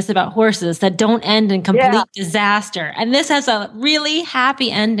heart like this about horses that don't end in complete disaster. And this has a really happy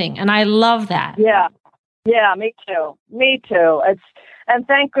ending, and I love that. Yeah. Yeah, me too. Me too. And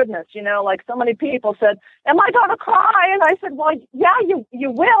thank goodness, like so many people said, am I going to cry? And I said, well, yeah, you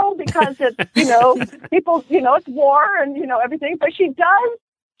will, because it's, people, it's war and, everything. But she does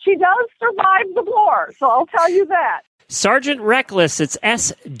survive the war. So I'll tell you that. Sergeant Reckless, it's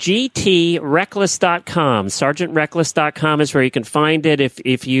sgtreckless.com. SergeantReckless.com is where you can find it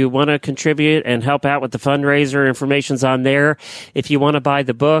if you want to contribute and help out with the fundraiser. Information's on there. If you want to buy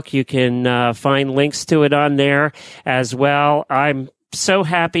the book, you can find links to it on there as well. I'm so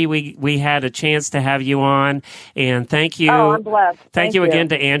happy we had a chance to have you on, and thank you. Oh, I'm blessed. Thank you again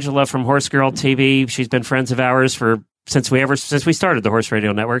to Angela from Horse Girl TV. She's been friends of ours since we started the Horse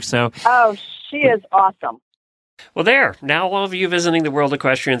Radio Network. So, she is awesome. Well, now all of you visiting the World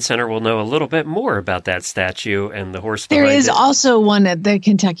Equestrian Center will know a little bit more about that statue and the horse behind it. There is also one at the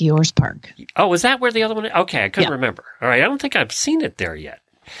Kentucky Horse Park. Oh, is that where the other one is? Okay, I couldn't remember. All right, I don't think I've seen it there yet.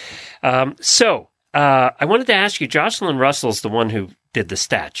 I wanted to ask you, Jocelyn Russell's the one who did the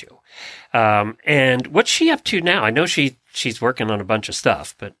statue. And what's she up to now? I know she's working on a bunch of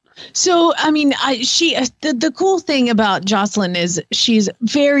stuff, but... So, I mean, the cool thing about Jocelyn is she's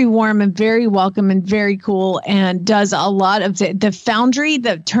very warm and very welcome and very cool, and does a lot of the foundry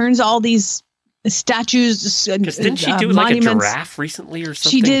that turns all these statues. Because didn't she do like a giraffe recently or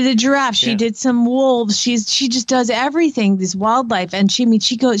something? She did a giraffe. She did some wolves. She just does everything, this wildlife. And she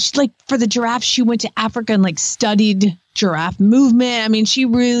like for the giraffe, she went to Africa and like studied giraffe movement. I mean, she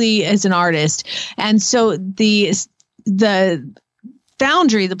really is an artist. And so the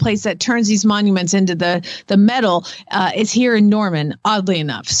foundry, the place that turns these monuments into the metal, is here in Norman, oddly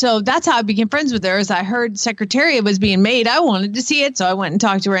enough. So that's how I became friends with her. As I heard Secretariat was being made, I wanted to see it, so I went and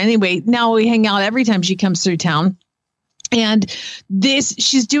talked to her. Anyway, now we hang out every time she comes through town. And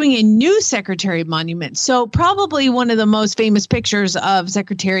she's doing a new Secretariat monument. So probably one of the most famous pictures of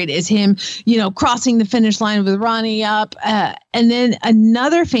Secretariat is him, crossing the finish line with Ronnie up. And then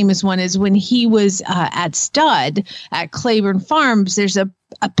another famous one is when he was at Stud at Claiborne Farms. There's a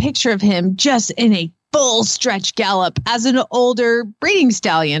picture of him just in a full stretch gallop as an older breeding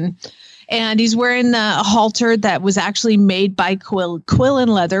stallion. And he's wearing a halter that was actually made by Quill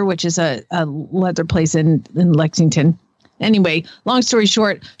and Leather, which is a leather place in Lexington. Anyway, long story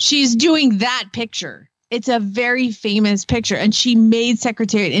short, she's doing that picture. It's a very famous picture, and she made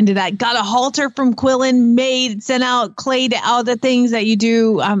Secretariat into that. Got a halter from Quillen, sent out clay to all the things that you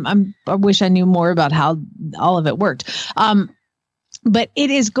do. I wish I knew more about how all of it worked. But it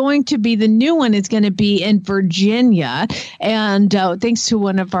is going to be, the new one is going to be in Virginia. And thanks to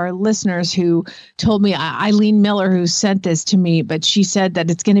one of our listeners who told me, Eileen Miller, who sent this to me, but she said that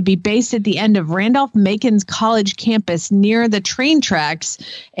it's going to be based at the end of Randolph-Macon's college campus near the train tracks.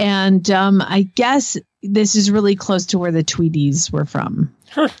 And I guess this is really close to where the Tweedies were from.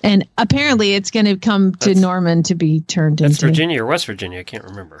 Huh. And apparently it's going to come to Norman to be turned into. That's Virginia or West Virginia. I can't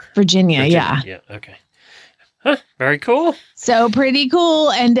remember. Virginia. Yeah. Yeah. Okay. Huh, very cool. So pretty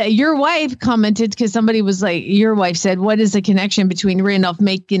cool. And your wife commented, because somebody was like, your wife said, what is the connection between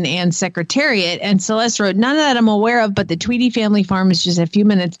Randolph-Macon and Secretariat? And Celeste wrote, none of that I'm aware of, but the Tweedy family farm is just a few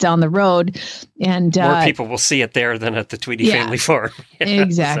minutes down the road. And more people will see it there than at the Tweedy family farm. Yeah,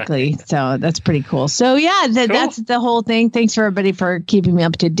 exactly. So that's pretty cool. So yeah, that's the whole thing. Thanks for everybody for keeping me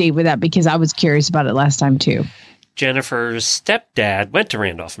up to date with that, because I was curious about it last time too. Jennifer's stepdad went to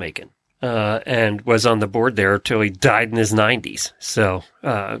Randolph-Macon. And was on the board there until he died in his 90s. So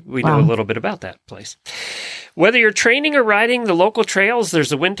we know a little bit about that place. Whether you're training or riding the local trails,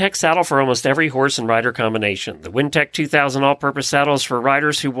 there's a Wintec saddle for almost every horse and rider combination. The Wintec 2000 all-purpose saddle is for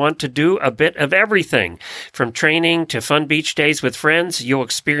riders who want to do a bit of everything. From training to fun beach days with friends, you'll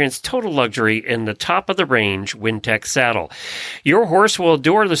experience total luxury in the top-of-the-range Wintec saddle. Your horse will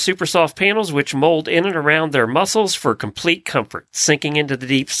adore the super soft panels, which mold in and around their muscles for complete comfort. Sinking into the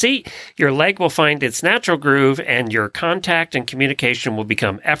deep seat, your leg will find its natural groove, and your contact and communication will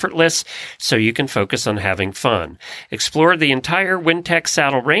become effortless, so you can focus on having fun. Explore the entire Wintec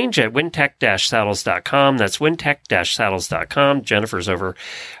saddle range at wintec-saddles.com. That's wintec-saddles.com. Jennifer's over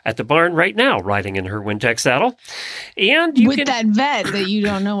at the barn right now, riding in her Wintec saddle. And that vet that you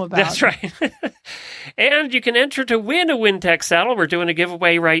don't know about. That's right. And you can enter to win a Wintec saddle. We're doing a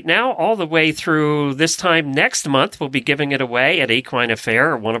giveaway right now, all the way through this time next month. We'll be giving it away at Equine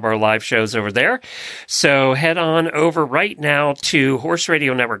Affair, one of our live shows over there. So head on over right now to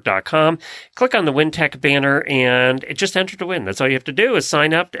horseradionetwork.com, click on the Wintec banner, and just enter to win. That's all you have to do is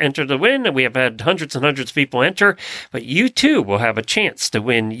sign up to enter to win. And we have had hundreds and hundreds of people enter, but you too will have a chance to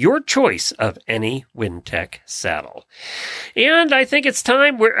win your choice of any Wintec saddle. And I think it's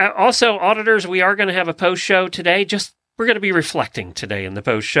time. We're also, auditors, we are going to have a post show today. We're going to be reflecting today in the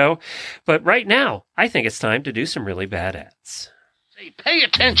post show. But right now, I think it's time to do some really bad ads. Hey, pay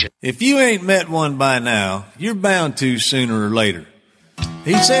attention. If you ain't met one by now, you're bound to sooner or later.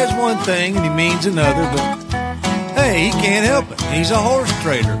 He says one thing and he means another, but hey, he can't help it. He's a horse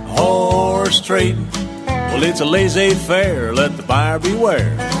trader. Horse trading. Well, it's a laissez-faire. Let the buyer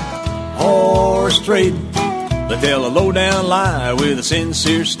beware. Horse trading. They tell a low-down lie with a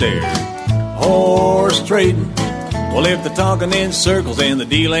sincere stare. Horse trading. Well, if they're talking in circles and the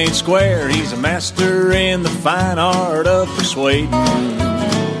deal ain't square, he's a master in the fine art of persuading.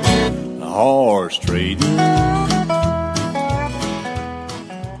 Horse trading.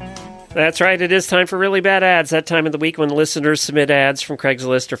 That's right. It is time for really bad ads. That time of the week when listeners submit ads from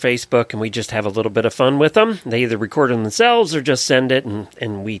Craigslist or Facebook, and we just have a little bit of fun with them. They either record them themselves or just send it,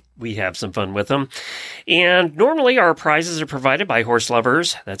 and we have some fun with them. And normally our prizes are provided by Horse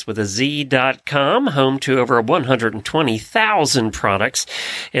Lovers. That's with a Z.com, home to over 120,000 products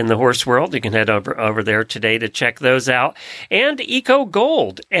in the horse world. You can head over there today to check those out. And Eco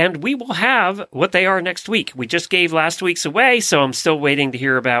Gold. And we will have what they are next week. We just gave last week's away, so I'm still waiting to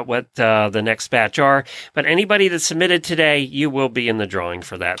hear about what the next batch are. But anybody that submitted today, you will be in the drawing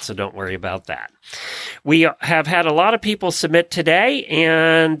for that, so don't worry about that. We have had a lot of people submit today,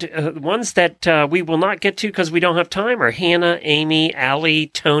 and ones that we will not get to because we don't have time are Hannah, Amy, Allie,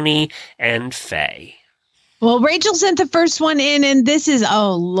 Tony, and Faye. Well, Rachel sent the first one in, and this is,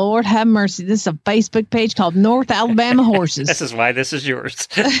 oh, Lord have mercy. This is a Facebook page called North Alabama Horses. This is why this is yours.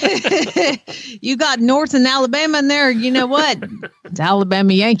 You got North and Alabama in there. You know what? It's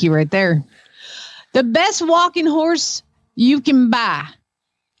Alabama Yankee right there. The best walking horse you can buy.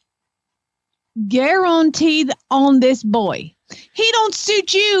 Guaranteed on this boy. He don't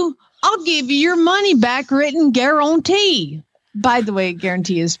suit you I'll give you your money back written guarantee. By the way,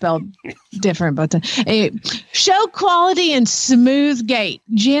 guarantee is spelled different, but show quality and smooth gait,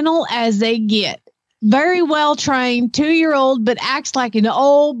 gentle as they get. Very well trained 2-year-old, but acts like an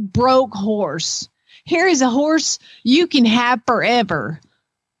old broke horse. Here is a horse you can have forever.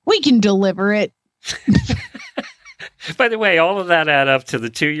 We can deliver it. By the way, all of that add up to the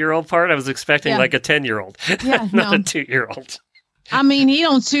 2-year-old part. I was expecting like a 10-year-old, not a 2-year-old. I mean, he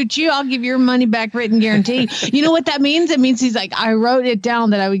don't suit you. I'll give you your money back written guarantee. You know what that means? It means he's like, I wrote it down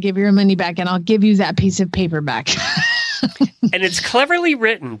that I would give you your money back, and I'll give you that piece of paper back. And it's cleverly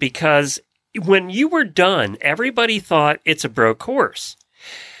written because when you were done, everybody thought it's a broke horse.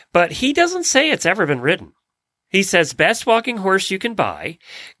 But he doesn't say it's ever been ridden. He says, best walking horse you can buy,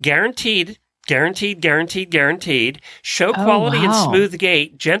 guaranteed, show quality and smooth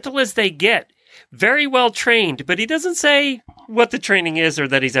gait, gentle as they get, very well trained, but he doesn't say what the training is or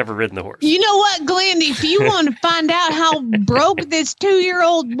that he's ever ridden the horse. You know what, Glenn? If you want to find out how broke this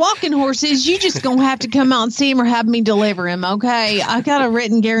 2-year-old walking horse is, you just going to have to come out and see him or have me deliver him, okay? I got a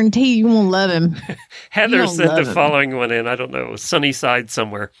written guarantee you won't love him. Heather sent the following one in. I don't know, sunny side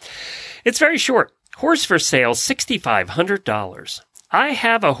somewhere. It's very short. Horse for sale, $6,500. I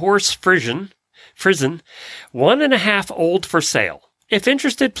have a horse Frisian, 1.5 old for sale. If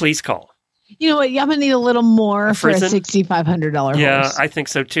interested, please call. You know what? I'm going to need a little more for a $6,500 horse. Yeah, I think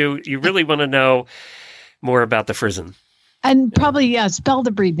so too. You really want to know more about the Frisian. And probably, spell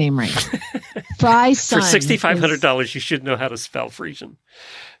the breed name right. Frisian. For $6,500, you should know how to spell Frisian.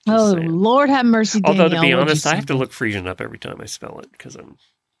 Oh, Lord have mercy, Danielle. Although, to be honest, I have to look Frisian up every time I spell it because I'm...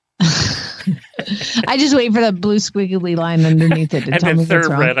 I just wait for the blue squiggly line underneath it to tell me what's wrong.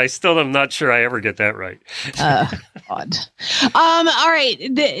 Thoroughbred. I still am not sure I ever get that right. Odd. All right,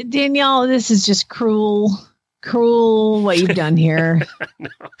 Danielle, this is just cruel what you've done here. No.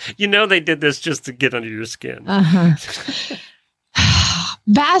 You know they did this just to get under your skin.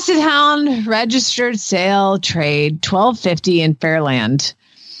 Basset Hound registered sale trade $1,250 in Fairland.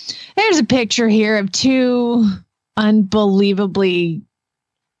 There's a picture here of two unbelievably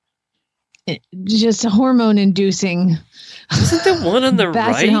just hormone-inducing. Isn't the one on the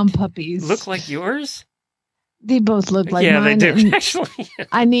Basset right Hound puppies look like yours? They both look like mine. Yeah, they do, actually.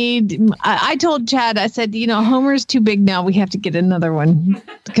 I told Chad, I said, Homer's too big now. We have to get another one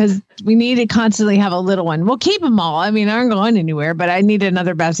because we need to constantly have a little one. We'll keep them all. I mean, I aren't going anywhere, but I need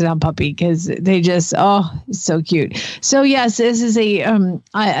another Basset Hound puppy because they just, it's so cute. So yes, this is an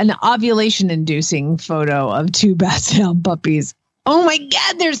ovulation-inducing photo of two Basset Hound puppies. Oh my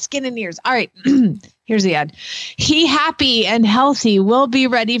God, there's skin and ears. All right, here's the ad. He happy and healthy will be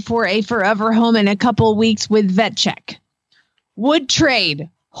ready for a forever home in a couple weeks with vet check. Would trade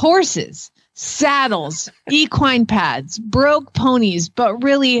horses, saddles, equine pads, broke ponies, but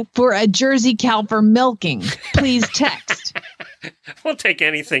really for a Jersey cow for milking. Please text. We'll take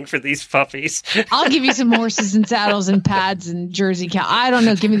anything for these puppies. I'll give you some horses and saddles and pads and Jersey cow. I don't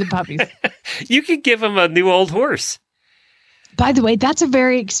know. Give me the puppies. You could give him a new old horse. By the way, that's a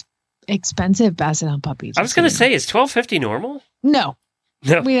very expensive Basset Hound puppy. I was going to say, is $1,250 normal? No.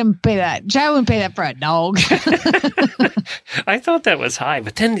 We didn't pay that. Chad wouldn't pay that for a dog. I thought that was high,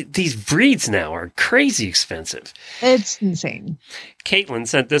 but then these breeds now are crazy expensive. It's insane. Caitlin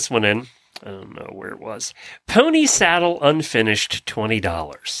sent this one in. I don't know where it was. Pony saddle unfinished,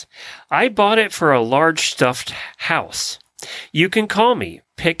 $20. I bought it for a large stuffed house. You can call me.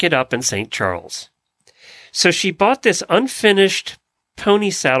 Pick it up in St. Charles. So she bought this unfinished pony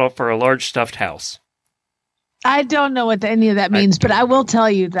saddle for a large stuffed house. I don't know what any of that means, but I will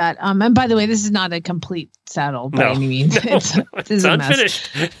tell you that. And by the way, this is not a complete saddle by any means. It's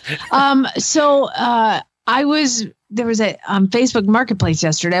unfinished. There was a Facebook Marketplace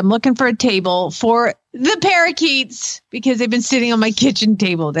yesterday. I'm looking for a table for the parakeets because they've been sitting on my kitchen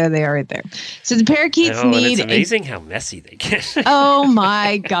table. There they are right there. So the parakeets need... And it's amazing how messy they get. Oh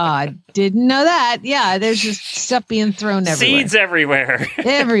my God. Didn't know that. Yeah, there's just stuff being thrown everywhere. Seeds everywhere.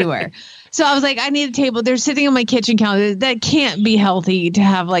 Everywhere. So I was like, I need a table. They're sitting on my kitchen counter. That can't be healthy to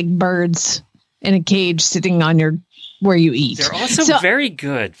have like birds in a cage sitting on your... where you eat. They're also very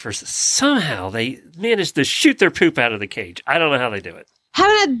good for somehow they manage to shoot their poop out of the cage. I don't know how they do it.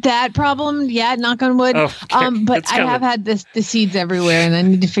 Haven't had that problem yet, knock on wood. Oh, okay. But I have had the seeds everywhere and I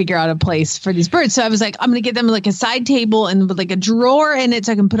need to figure out a place for these birds. So I was like, I'm going to get them like a side table and with like a drawer in it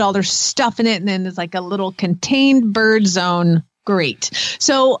so I can put all their stuff in it. And then it's like a little contained bird zone. Great.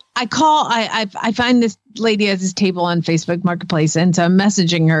 So I find this lady has this table on Facebook Marketplace. And so I'm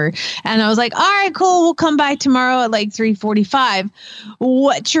messaging her and I was like, all right, cool. We'll come by tomorrow at like 3:45.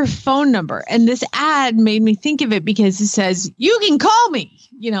 What's your phone number? And this ad made me think of it because it says, you can call me.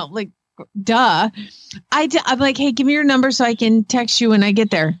 like, duh. I'm like, hey, give me your number so I can text you when I get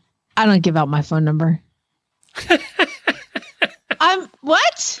there. I don't give out my phone number.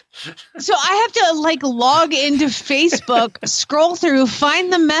 What? So I have to like log into Facebook, scroll through,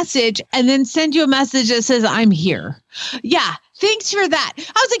 find the message, and then send you a message that says I'm here. Yeah. Thanks for that. I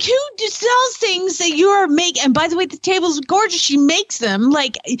was like, who sells things that you are making? And by the way, the table's gorgeous. She makes them.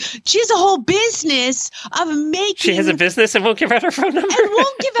 Like, she has a whole business of making. She has a business and won't give out her phone number. And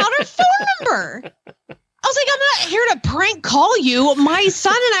won't give out her phone number. I was like, I'm not here to prank call you. My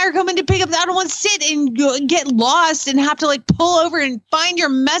son and I are coming to pick up. I don't want to sit and get lost and have to like pull over and find your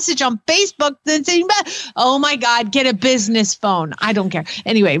message on Facebook. Then say, oh my God, get a business phone. I don't care.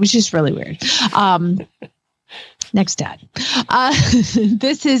 Anyway, it was just really weird. Next ad.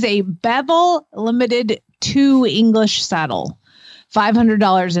 This is a Bevel Limited 2 English saddle.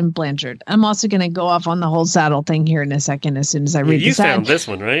 $500 in Blanchard. I'm also going to go off on the whole saddle thing here in a second as soon as I read this ad. You found this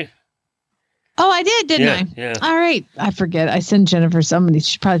one, right? Oh, I did, didn't I? Yeah. All right. I forget. I sent Jennifer somebody.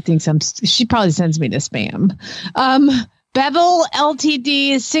 She probably sends me to spam. Bevel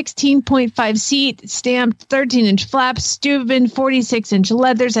Ltd 16.5 seat, stamped 13-inch flaps, Steuben 46-inch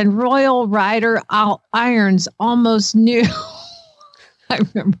leathers, and Royal Rider irons, almost new. I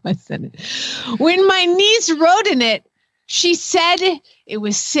remember I said it. When my niece rode in it, she said it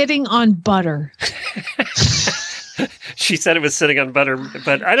was sitting on butter. She said it was sitting on butter,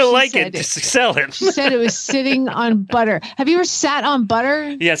 but I don't like it. Just sell it. She said it was sitting on butter. Have you ever sat on butter?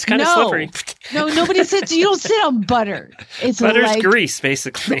 Yeah, it's kind of slippery. No, nobody sits. You don't sit on butter. Butter's like grease,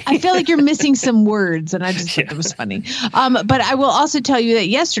 basically. I feel like you're missing some words, and I just thought it was funny. But I will also tell you that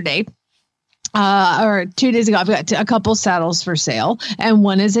yesterday, or 2 days ago, I've got a couple saddles for sale, and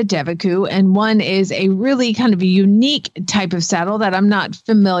one is a Devaku, and one is a really kind of a unique type of saddle that I'm not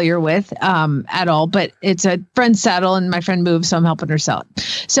familiar with at all, but it's a friend's saddle, and my friend moved, so I'm helping her sell it.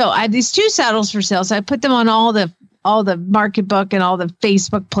 So I have these 2 saddles for sale, so I put them on all the market book and all the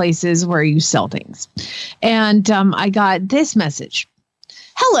Facebook places where you sell things. And I got this message.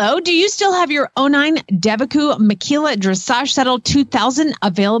 Hello, do you still have your 09 Devaku Makila Dressage Saddle 2000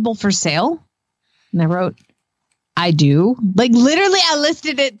 available for sale? And I wrote, I do. Like literally, I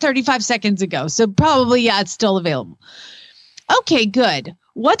listed it 35 seconds ago. So probably, yeah, it's still available. Okay, good.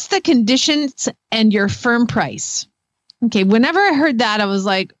 What's the conditions and your firm price? Okay, whenever I heard that, I was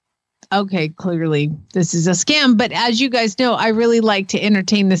like, okay, clearly this is a scam. But as you guys know, I really like to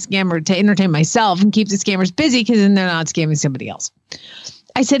entertain the scammer, to entertain myself and keep the scammers busy because then they're not scamming somebody else.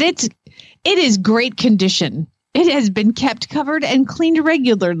 I said, it is great condition. It has been kept covered and cleaned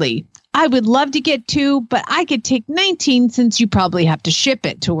regularly. I would love to get 2, but I could take 19 since you probably have to ship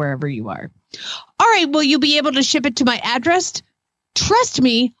it to wherever you are. All right, will you be able to ship it to my address? Trust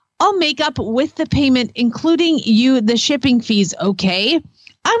me, I'll make up with the payment, including you the shipping fees, okay?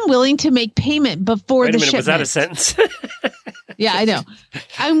 I'm willing to make payment before the shipment. Was that a sentence? Yeah, I know.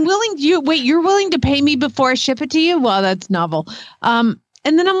 I'm willing. You're willing to pay me before I ship it to you? Well, that's novel. And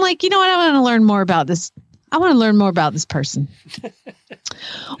then I'm like, you know what? I want to learn more about this. I want to learn more about this person.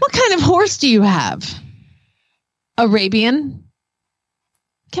 What kind of horse do you have? Arabian?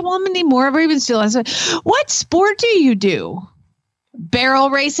 Okay, well, I'm going to need more Arabians still. What sport do you do? Barrel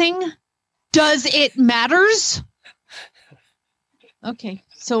racing? Does it matters? Okay,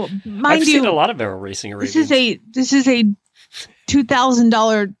 so I've seen a lot of barrel racing Arabians. This is a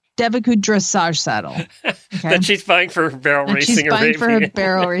 $2,000 Devaku dressage saddle. Okay? That she's buying for barrel racing Arabian. She's buying for a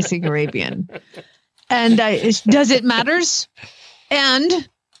barrel racing Arabian. And does it matters? And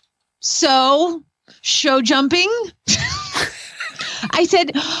so, show jumping. I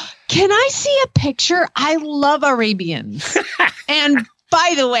said, can I see a picture? I love Arabians. And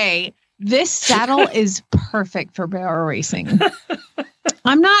by the way, this saddle is perfect for barrel racing.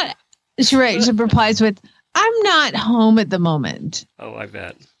 I'm not, she replies with, I'm not home at the moment. Oh, I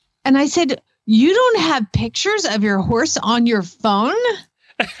bet. And I said, you don't have pictures of your horse on your phone?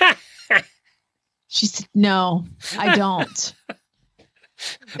 She said, no, I don't.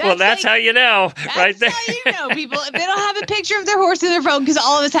 That's how you know, right there. That's how you know, people. If they don't have a picture of their horse in their phone, because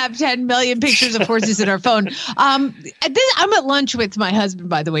all of us have 10 million pictures of horses in our phone. I'm at lunch with my husband,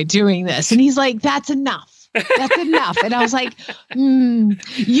 by the way, doing this. And he's like, that's enough. That's enough. And I was like,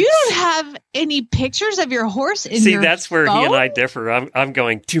 you don't have any pictures of your horse in your phone? See, that's where he and I differ. I'm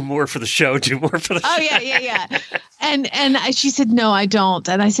going, do more for the show, do more for the show. Oh, yeah. And she said, no, I don't.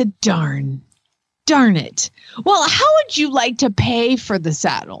 And I said, darn it. Well, how would you like to pay for the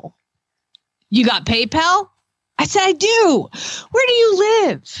saddle? You got PayPal? I said, I do. Where do you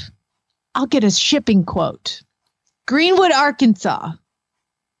live? I'll get a shipping quote. Greenwood, Arkansas.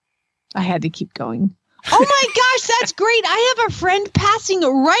 I had to keep going. Oh my gosh, that's great. I have a friend passing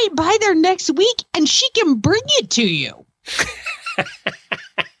right by there next week, and she can bring it to you.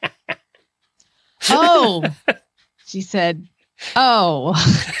 Oh, she said, oh,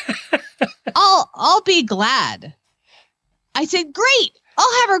 I'll be glad. I said, great.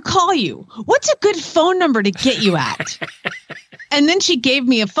 I'll have her call you. What's a good phone number to get you at? And then she gave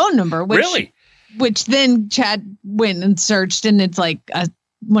me a phone number, which then Chad went and searched, and it's like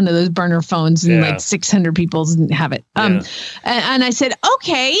one of those burner phones, and like 600 people have it. And I said,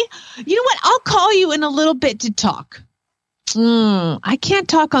 okay, you know what? I'll call you in a little bit to talk. I can't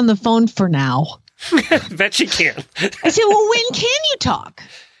talk on the phone for now. Bet you can. I said, well, when can you talk?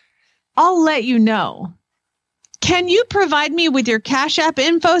 I'll let you know. Can you provide me with your Cash App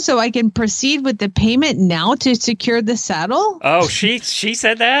info so I can proceed with the payment now to secure the saddle? Oh, she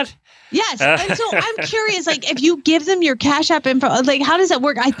said that? Yes. And so I'm curious, like, if you give them your Cash App info, like, how does that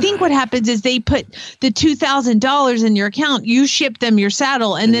work? I think what happens is they put the $2,000 in your account, you ship them your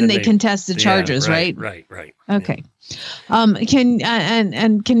saddle, and then they contest the charges, right? Right. Okay.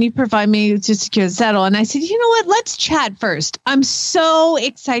 Can you provide me to secure the saddle? And I said, you know what? Let's chat first. I'm so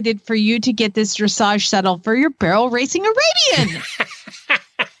excited for you to get this dressage saddle for your barrel racing Arabian.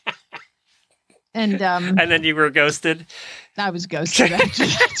 And then you were ghosted. I was ghosted after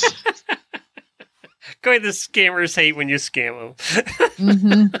that. The scammers hate when you scam them.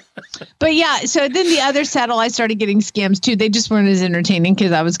 Mm-hmm. But yeah, so then the other saddle, I started getting scams too. They just weren't as entertaining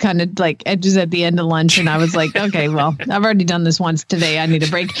because I was kind of like edges at the end of lunch, and I was like, okay, well, I've already done this once today. I need a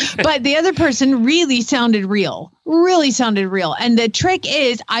break. But the other person really sounded real. And the trick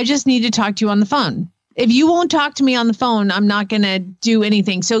is, I just need to talk to you on the phone. If you won't talk to me on the phone, I'm not going to do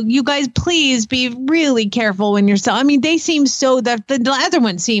anything. So you guys, please be really careful when you're selling. I mean, they seem so that the other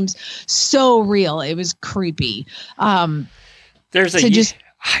one seems so real. It was creepy. I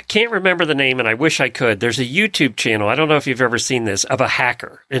can't remember the name, and I wish I could. There's a YouTube channel. I don't know if you've ever seen this, of a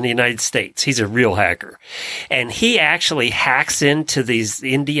hacker in the United States. He's a real hacker. And he actually hacks into these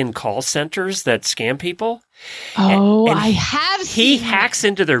Indian call centers that scam people. Oh, and I have seen He hacks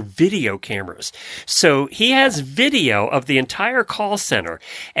into their video cameras. So he has video of the entire call center,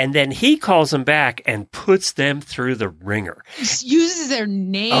 and then he calls them back and puts them through the ringer. Uses their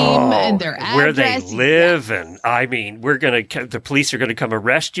name and their address. Where they live, and I mean, the police are going to come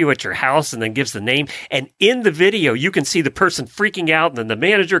arrest you at your house, and then gives the name. And in the video, you can see the person freaking out, and then the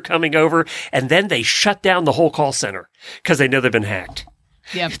manager coming over, and then they shut down the whole call center because they know they've been hacked.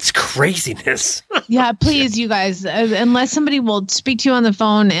 Yep. It's craziness. Yeah, please, you guys, unless somebody will speak to you on the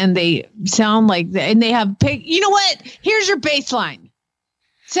phone and they sound like, and they have, you know what? Here's your baseline.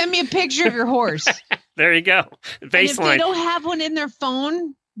 Send me a picture of your horse. There you go. Baseline. And if they don't have one in their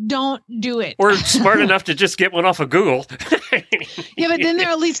phone, don't do it. Or smart enough to just get one off of Google. Yeah, but then they're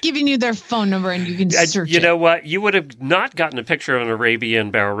at least giving you their phone number and you can search it. You know what? You would have not gotten a picture of an Arabian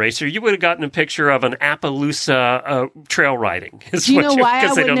barrel racer. You would have gotten a picture of an Appaloosa trail riding. Do you know why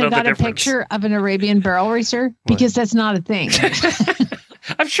I wouldn't have got a picture of an Arabian barrel racer? Because that's not a thing.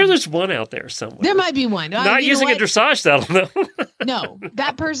 I'm sure there's one out there somewhere. There might be one. Not using a dressage saddle, though. No,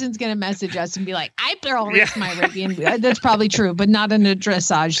 that person's going to message us and be like, I barrel race my Arabian. That's probably true, but not in a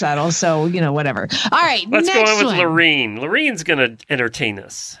dressage saddle. So, whatever. All right, let's next go on with one. Lorene. Lorene's going to entertain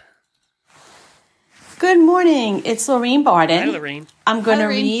us. Good morning. It's Lorene Barden. Hi, Lorene. I'm going to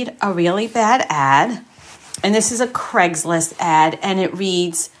read a really bad ad. And this is a Craigslist ad. And it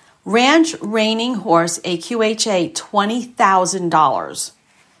reads, Ranch Reining Horse AQHA $20,000.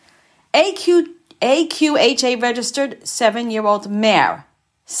 AQHA registered 7-year-old mare.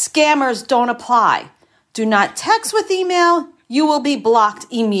 Scammers don't apply. Do not text with email. You will be blocked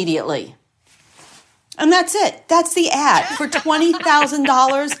immediately. And that's it. That's the ad. For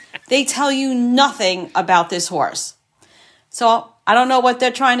 $20,000, they tell you nothing about this horse. So I don't know what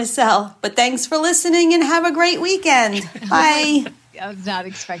they're trying to sell, but thanks for listening and have a great weekend. Bye. I was not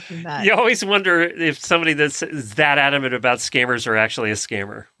expecting that. You always wonder if somebody that's that adamant about scammers are actually a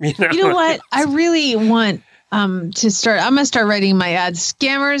scammer. You know what? I really want to start. I'm going to start writing my ads.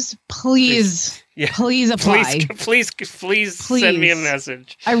 Scammers, please apply. Please send me a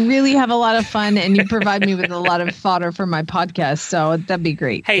message. I really have a lot of fun, and you provide me with a lot of fodder for my podcast, so that'd be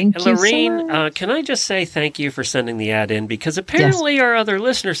great. Hey, thank Lorene, you so can I just say thank you for sending the ad in, because apparently our other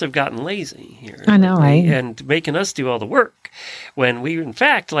listeners have gotten lazy here. I know, right? And making us do all the work when we, in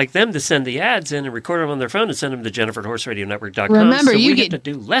fact, like them to send the ads in and record them on their phone and send them to JenniferHorseRadioNetwork.com. Remember, so you we get to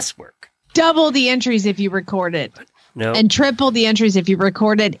do less work. Double the entries if you record it. No. And triple the entries if you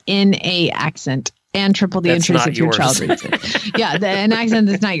record it in a accent. And triple the entries if your child reads it. Yeah, an accent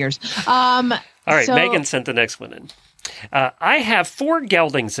that's not yours. All right, Megan sent the next one in. I have 4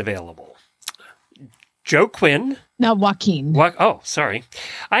 geldings available. Joe Quinn. No, Joaquin. Sorry.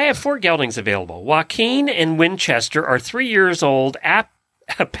 I have 4 geldings available. Joaquin and Winchester are 3 years old.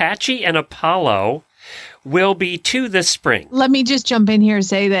 Apache and Apollo will be 2 this spring. Let me just jump in here and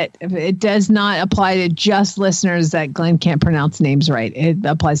say that it does not apply to just listeners that Glenn can't pronounce names right. It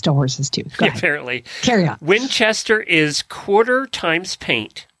applies to horses too. Go ahead. Apparently. Carry on. Winchester is quarter times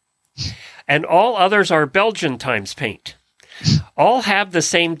paint, and all others are Belgian times paint. All have the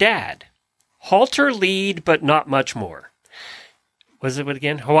same dad. Halter lead, but not much more. Was it what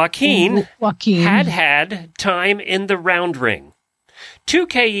again? Joaquin had time in the round ring.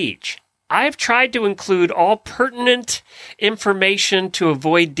 2K each. I've tried to include all pertinent information to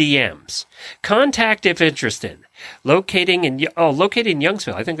avoid DMs. Contact if interested. Located in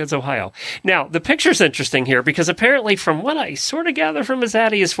Youngsville. I think that's Ohio. Now, the picture's interesting here because apparently from what I sort of gather from his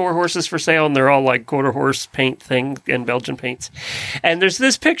ad, he has 4 horses for sale and they're all like quarter horse paint thing and Belgian paints. And there's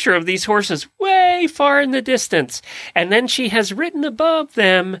this picture of these horses way far in the distance. And then she has written above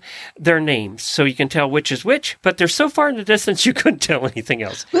them their names so you can tell which is which, but they're so far in the distance you couldn't tell anything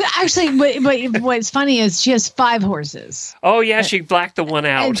else. Well, actually, but what's funny is she has 5 horses. Oh, yeah, she blacked the one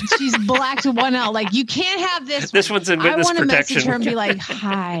out. And she's blacked one out. Like, you can't have this. This one's in witness protection. I want to message her and be like,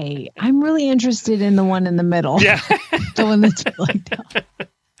 hi, I'm really interested in the one in the middle. Yeah. The one that's blacked out.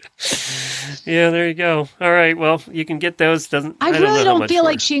 Yeah, there you go. All right, well, you can get those. I really don't feel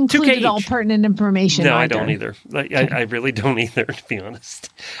like she included all pertinent information. No, I don't either. I really don't either, to be honest.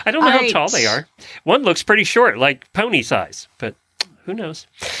 I don't know how tall they are. One looks pretty short, like pony size, but who knows?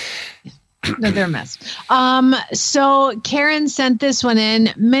 No, they're a mess. So Karen sent this one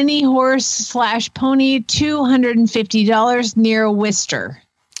in. Mini horse / pony, $250 near Worcester.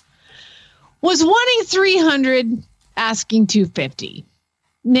 Was wanting 300, asking 250.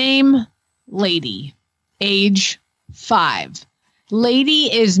 Name, Lady. Age, 5.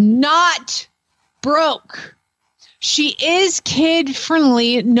 Lady is not broke. She is kid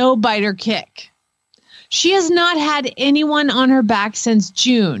friendly, no bite or kick. She has not had anyone on her back since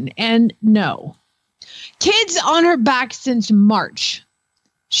June, and no. Kids on her back since March.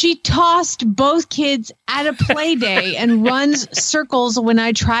 She tossed both kids at a play day and runs circles when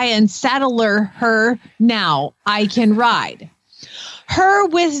I try and saddle her. Now I can ride. Her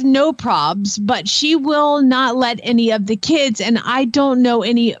with no probs, but she will not let any of the kids, and I don't know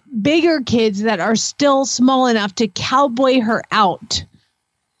any bigger kids that are still small enough to cowboy her out.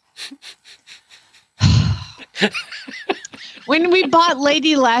 When we bought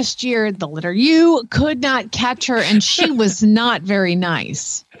Lady last year, the litter, you could not catch her, and she was not very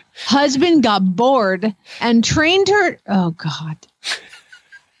nice. Husband got bored and trained her. Oh, God.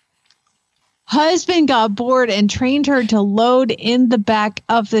 Husband got bored and trained her to load in the back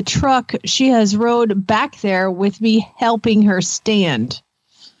of the truck. She has rode back there with me helping her stand.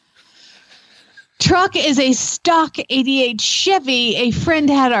 Truck is a stock 88 Chevy. A friend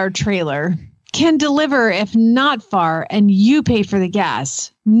had our trailer. Can deliver if not far, and you pay for the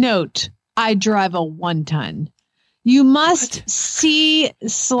gas. Note, I drive a 1-ton. You must see/mess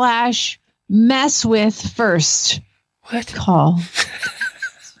with first. What? Call.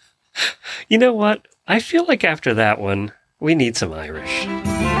 You know what? I feel like after that one, we need some Irish.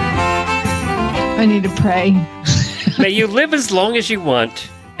 I need to pray. May you live as long as you want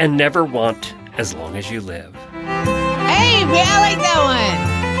and never want as long as you live. Hey, I like that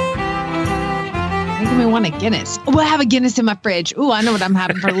one. Making me want a Guinness. Oh, I have a Guinness in my fridge. Ooh, I know what I'm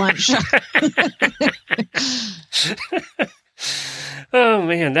having for lunch. Oh,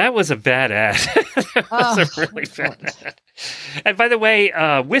 man, that was a bad ad. That was a really bad ad. And by the way,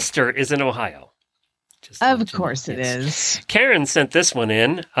 Worcester is in Ohio. Of course it is. Karen sent this one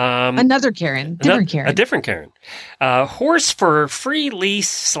in. Another Karen. Different Karen. A different Karen. Horse for free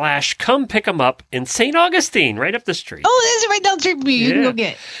lease / come pick 'em up in St. Augustine, right up the street. Oh, this is right down the street from you. You can go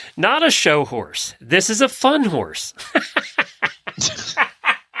get it. Not a show horse. This is a fun horse.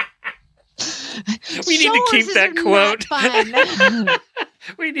 We need to keep that quote.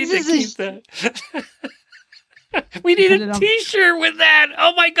 We need to keep that. We need a T-shirt with that.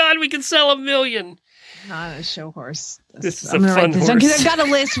 Oh my God, we can sell 1 million. Not a show horse. This is a fun horse. I've got a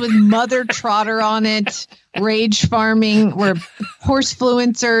list with Mother Trotter on it, Rage Farming, we're horse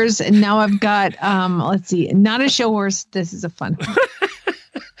fluencers, and now I've got, let's see, not a show horse. This is a fun horse.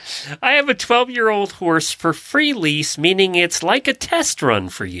 I have a 12-year-old horse for free lease, meaning it's like a test run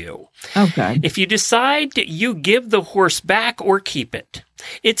for you. Okay. If you decide you give the horse back or keep it,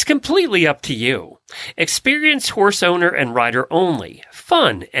 it's completely up to you. Experienced horse owner and rider only.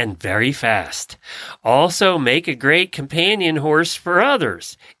 Fun and very fast. Also make a great companion horse for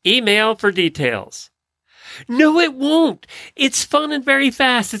others. Email for details. No, it won't. It's fun and very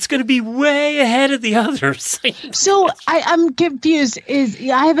fast. It's going to be way ahead of the others. So I'm confused.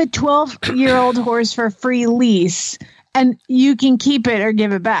 I have a 12-year-old horse for free lease, and you can keep it or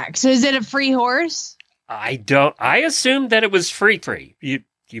give it back. So is it a free horse? I assumed that it was free.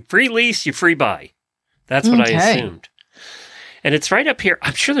 You free lease, you free buy. That's what I assumed. And it's right up here.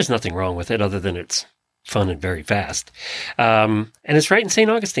 I'm sure there's nothing wrong with it other than it's fun and very fast. And it's right in St.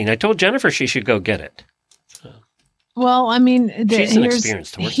 Augustine. I told Jennifer she should go get it. So. Well, I mean, here's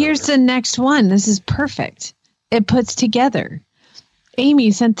the next one. This is perfect. It puts together.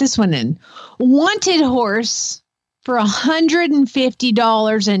 Amy sent this one in. Wanted horse for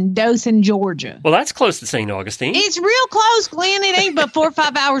 $150 in Dothan, Georgia. Well, that's close to St. Augustine. It's real close, Glenn. It ain't but 4 or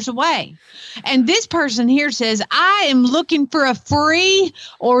 5 hours away. And this person here says, I am looking for a free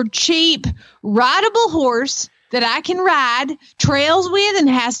or cheap rideable horse that I can ride trails with and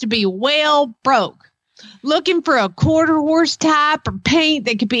has to be well broke. Looking for a quarter horse type or paint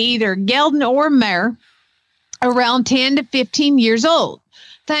that could be either a gelding or a mare, around 10 to 15 years old.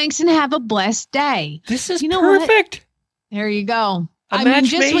 Thanks and have a blessed day. This is perfect. What? There you go. I mean,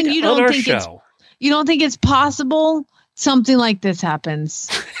 just when you don't think it's possible, something like this happens.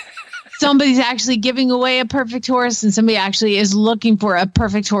 Somebody's actually giving away a perfect horse, and somebody actually is looking for a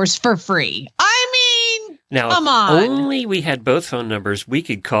perfect horse for free. I mean, come on. Only we had both phone numbers, we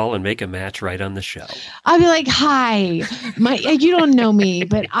could call and make a match right on the show. I'd be like, hi, you don't know me,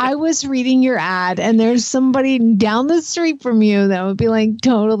 but I was reading your ad, and there's somebody down the street from you that would be like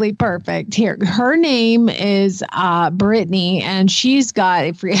totally perfect. Here, her name is Brittany, and she's got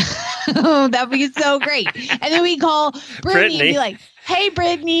a free. That'd be so great. And then we call Brittany and be like, hey,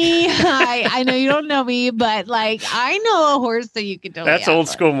 Brittany. Hi. I know you don't know me, but I know a horse that you could totally That's old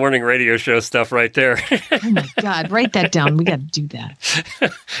school morning radio show stuff right there. Oh, my God. Write that down. We got to do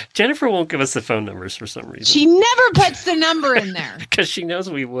that. Jennifer won't give us the phone numbers for some reason. She never puts the number in there. Because she knows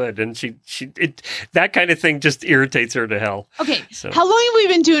we would. And that kind of thing just irritates her to hell. Okay. So. How long have we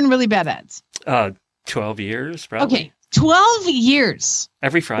been doing really bad ads? 12 years, probably. Okay. 12 years.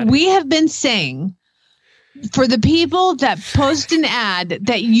 Every Friday. We have been saying, for the people that post an ad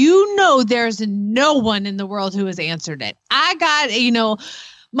that there's no one in the world who has answered it. I got,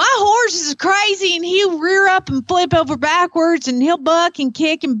 my horse is crazy and he'll rear up and flip over backwards and he'll buck and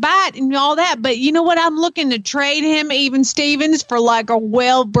kick and bite and all that. But you know what? I'm looking to trade him, even Stevens, for a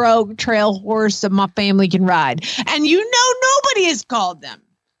well-broke trail horse that my family can ride. And nobody has called them.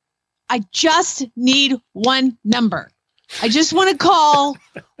 I just need one number. I just want to call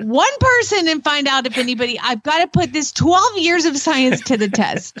one person and find out if I've got to put this 12 years of science to the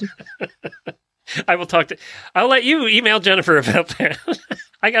test. I'll let you email Jennifer about that.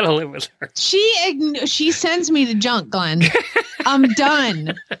 I got to live with her. She sends me to junk, Glenn. I'm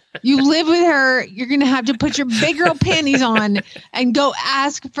done. You live with her. You're going to have to put your big girl panties on and go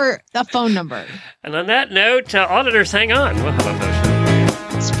ask for a phone number. And on that note, auditors, hang on. We'll have a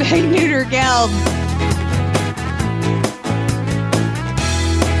motion. Spay, neuter, geld.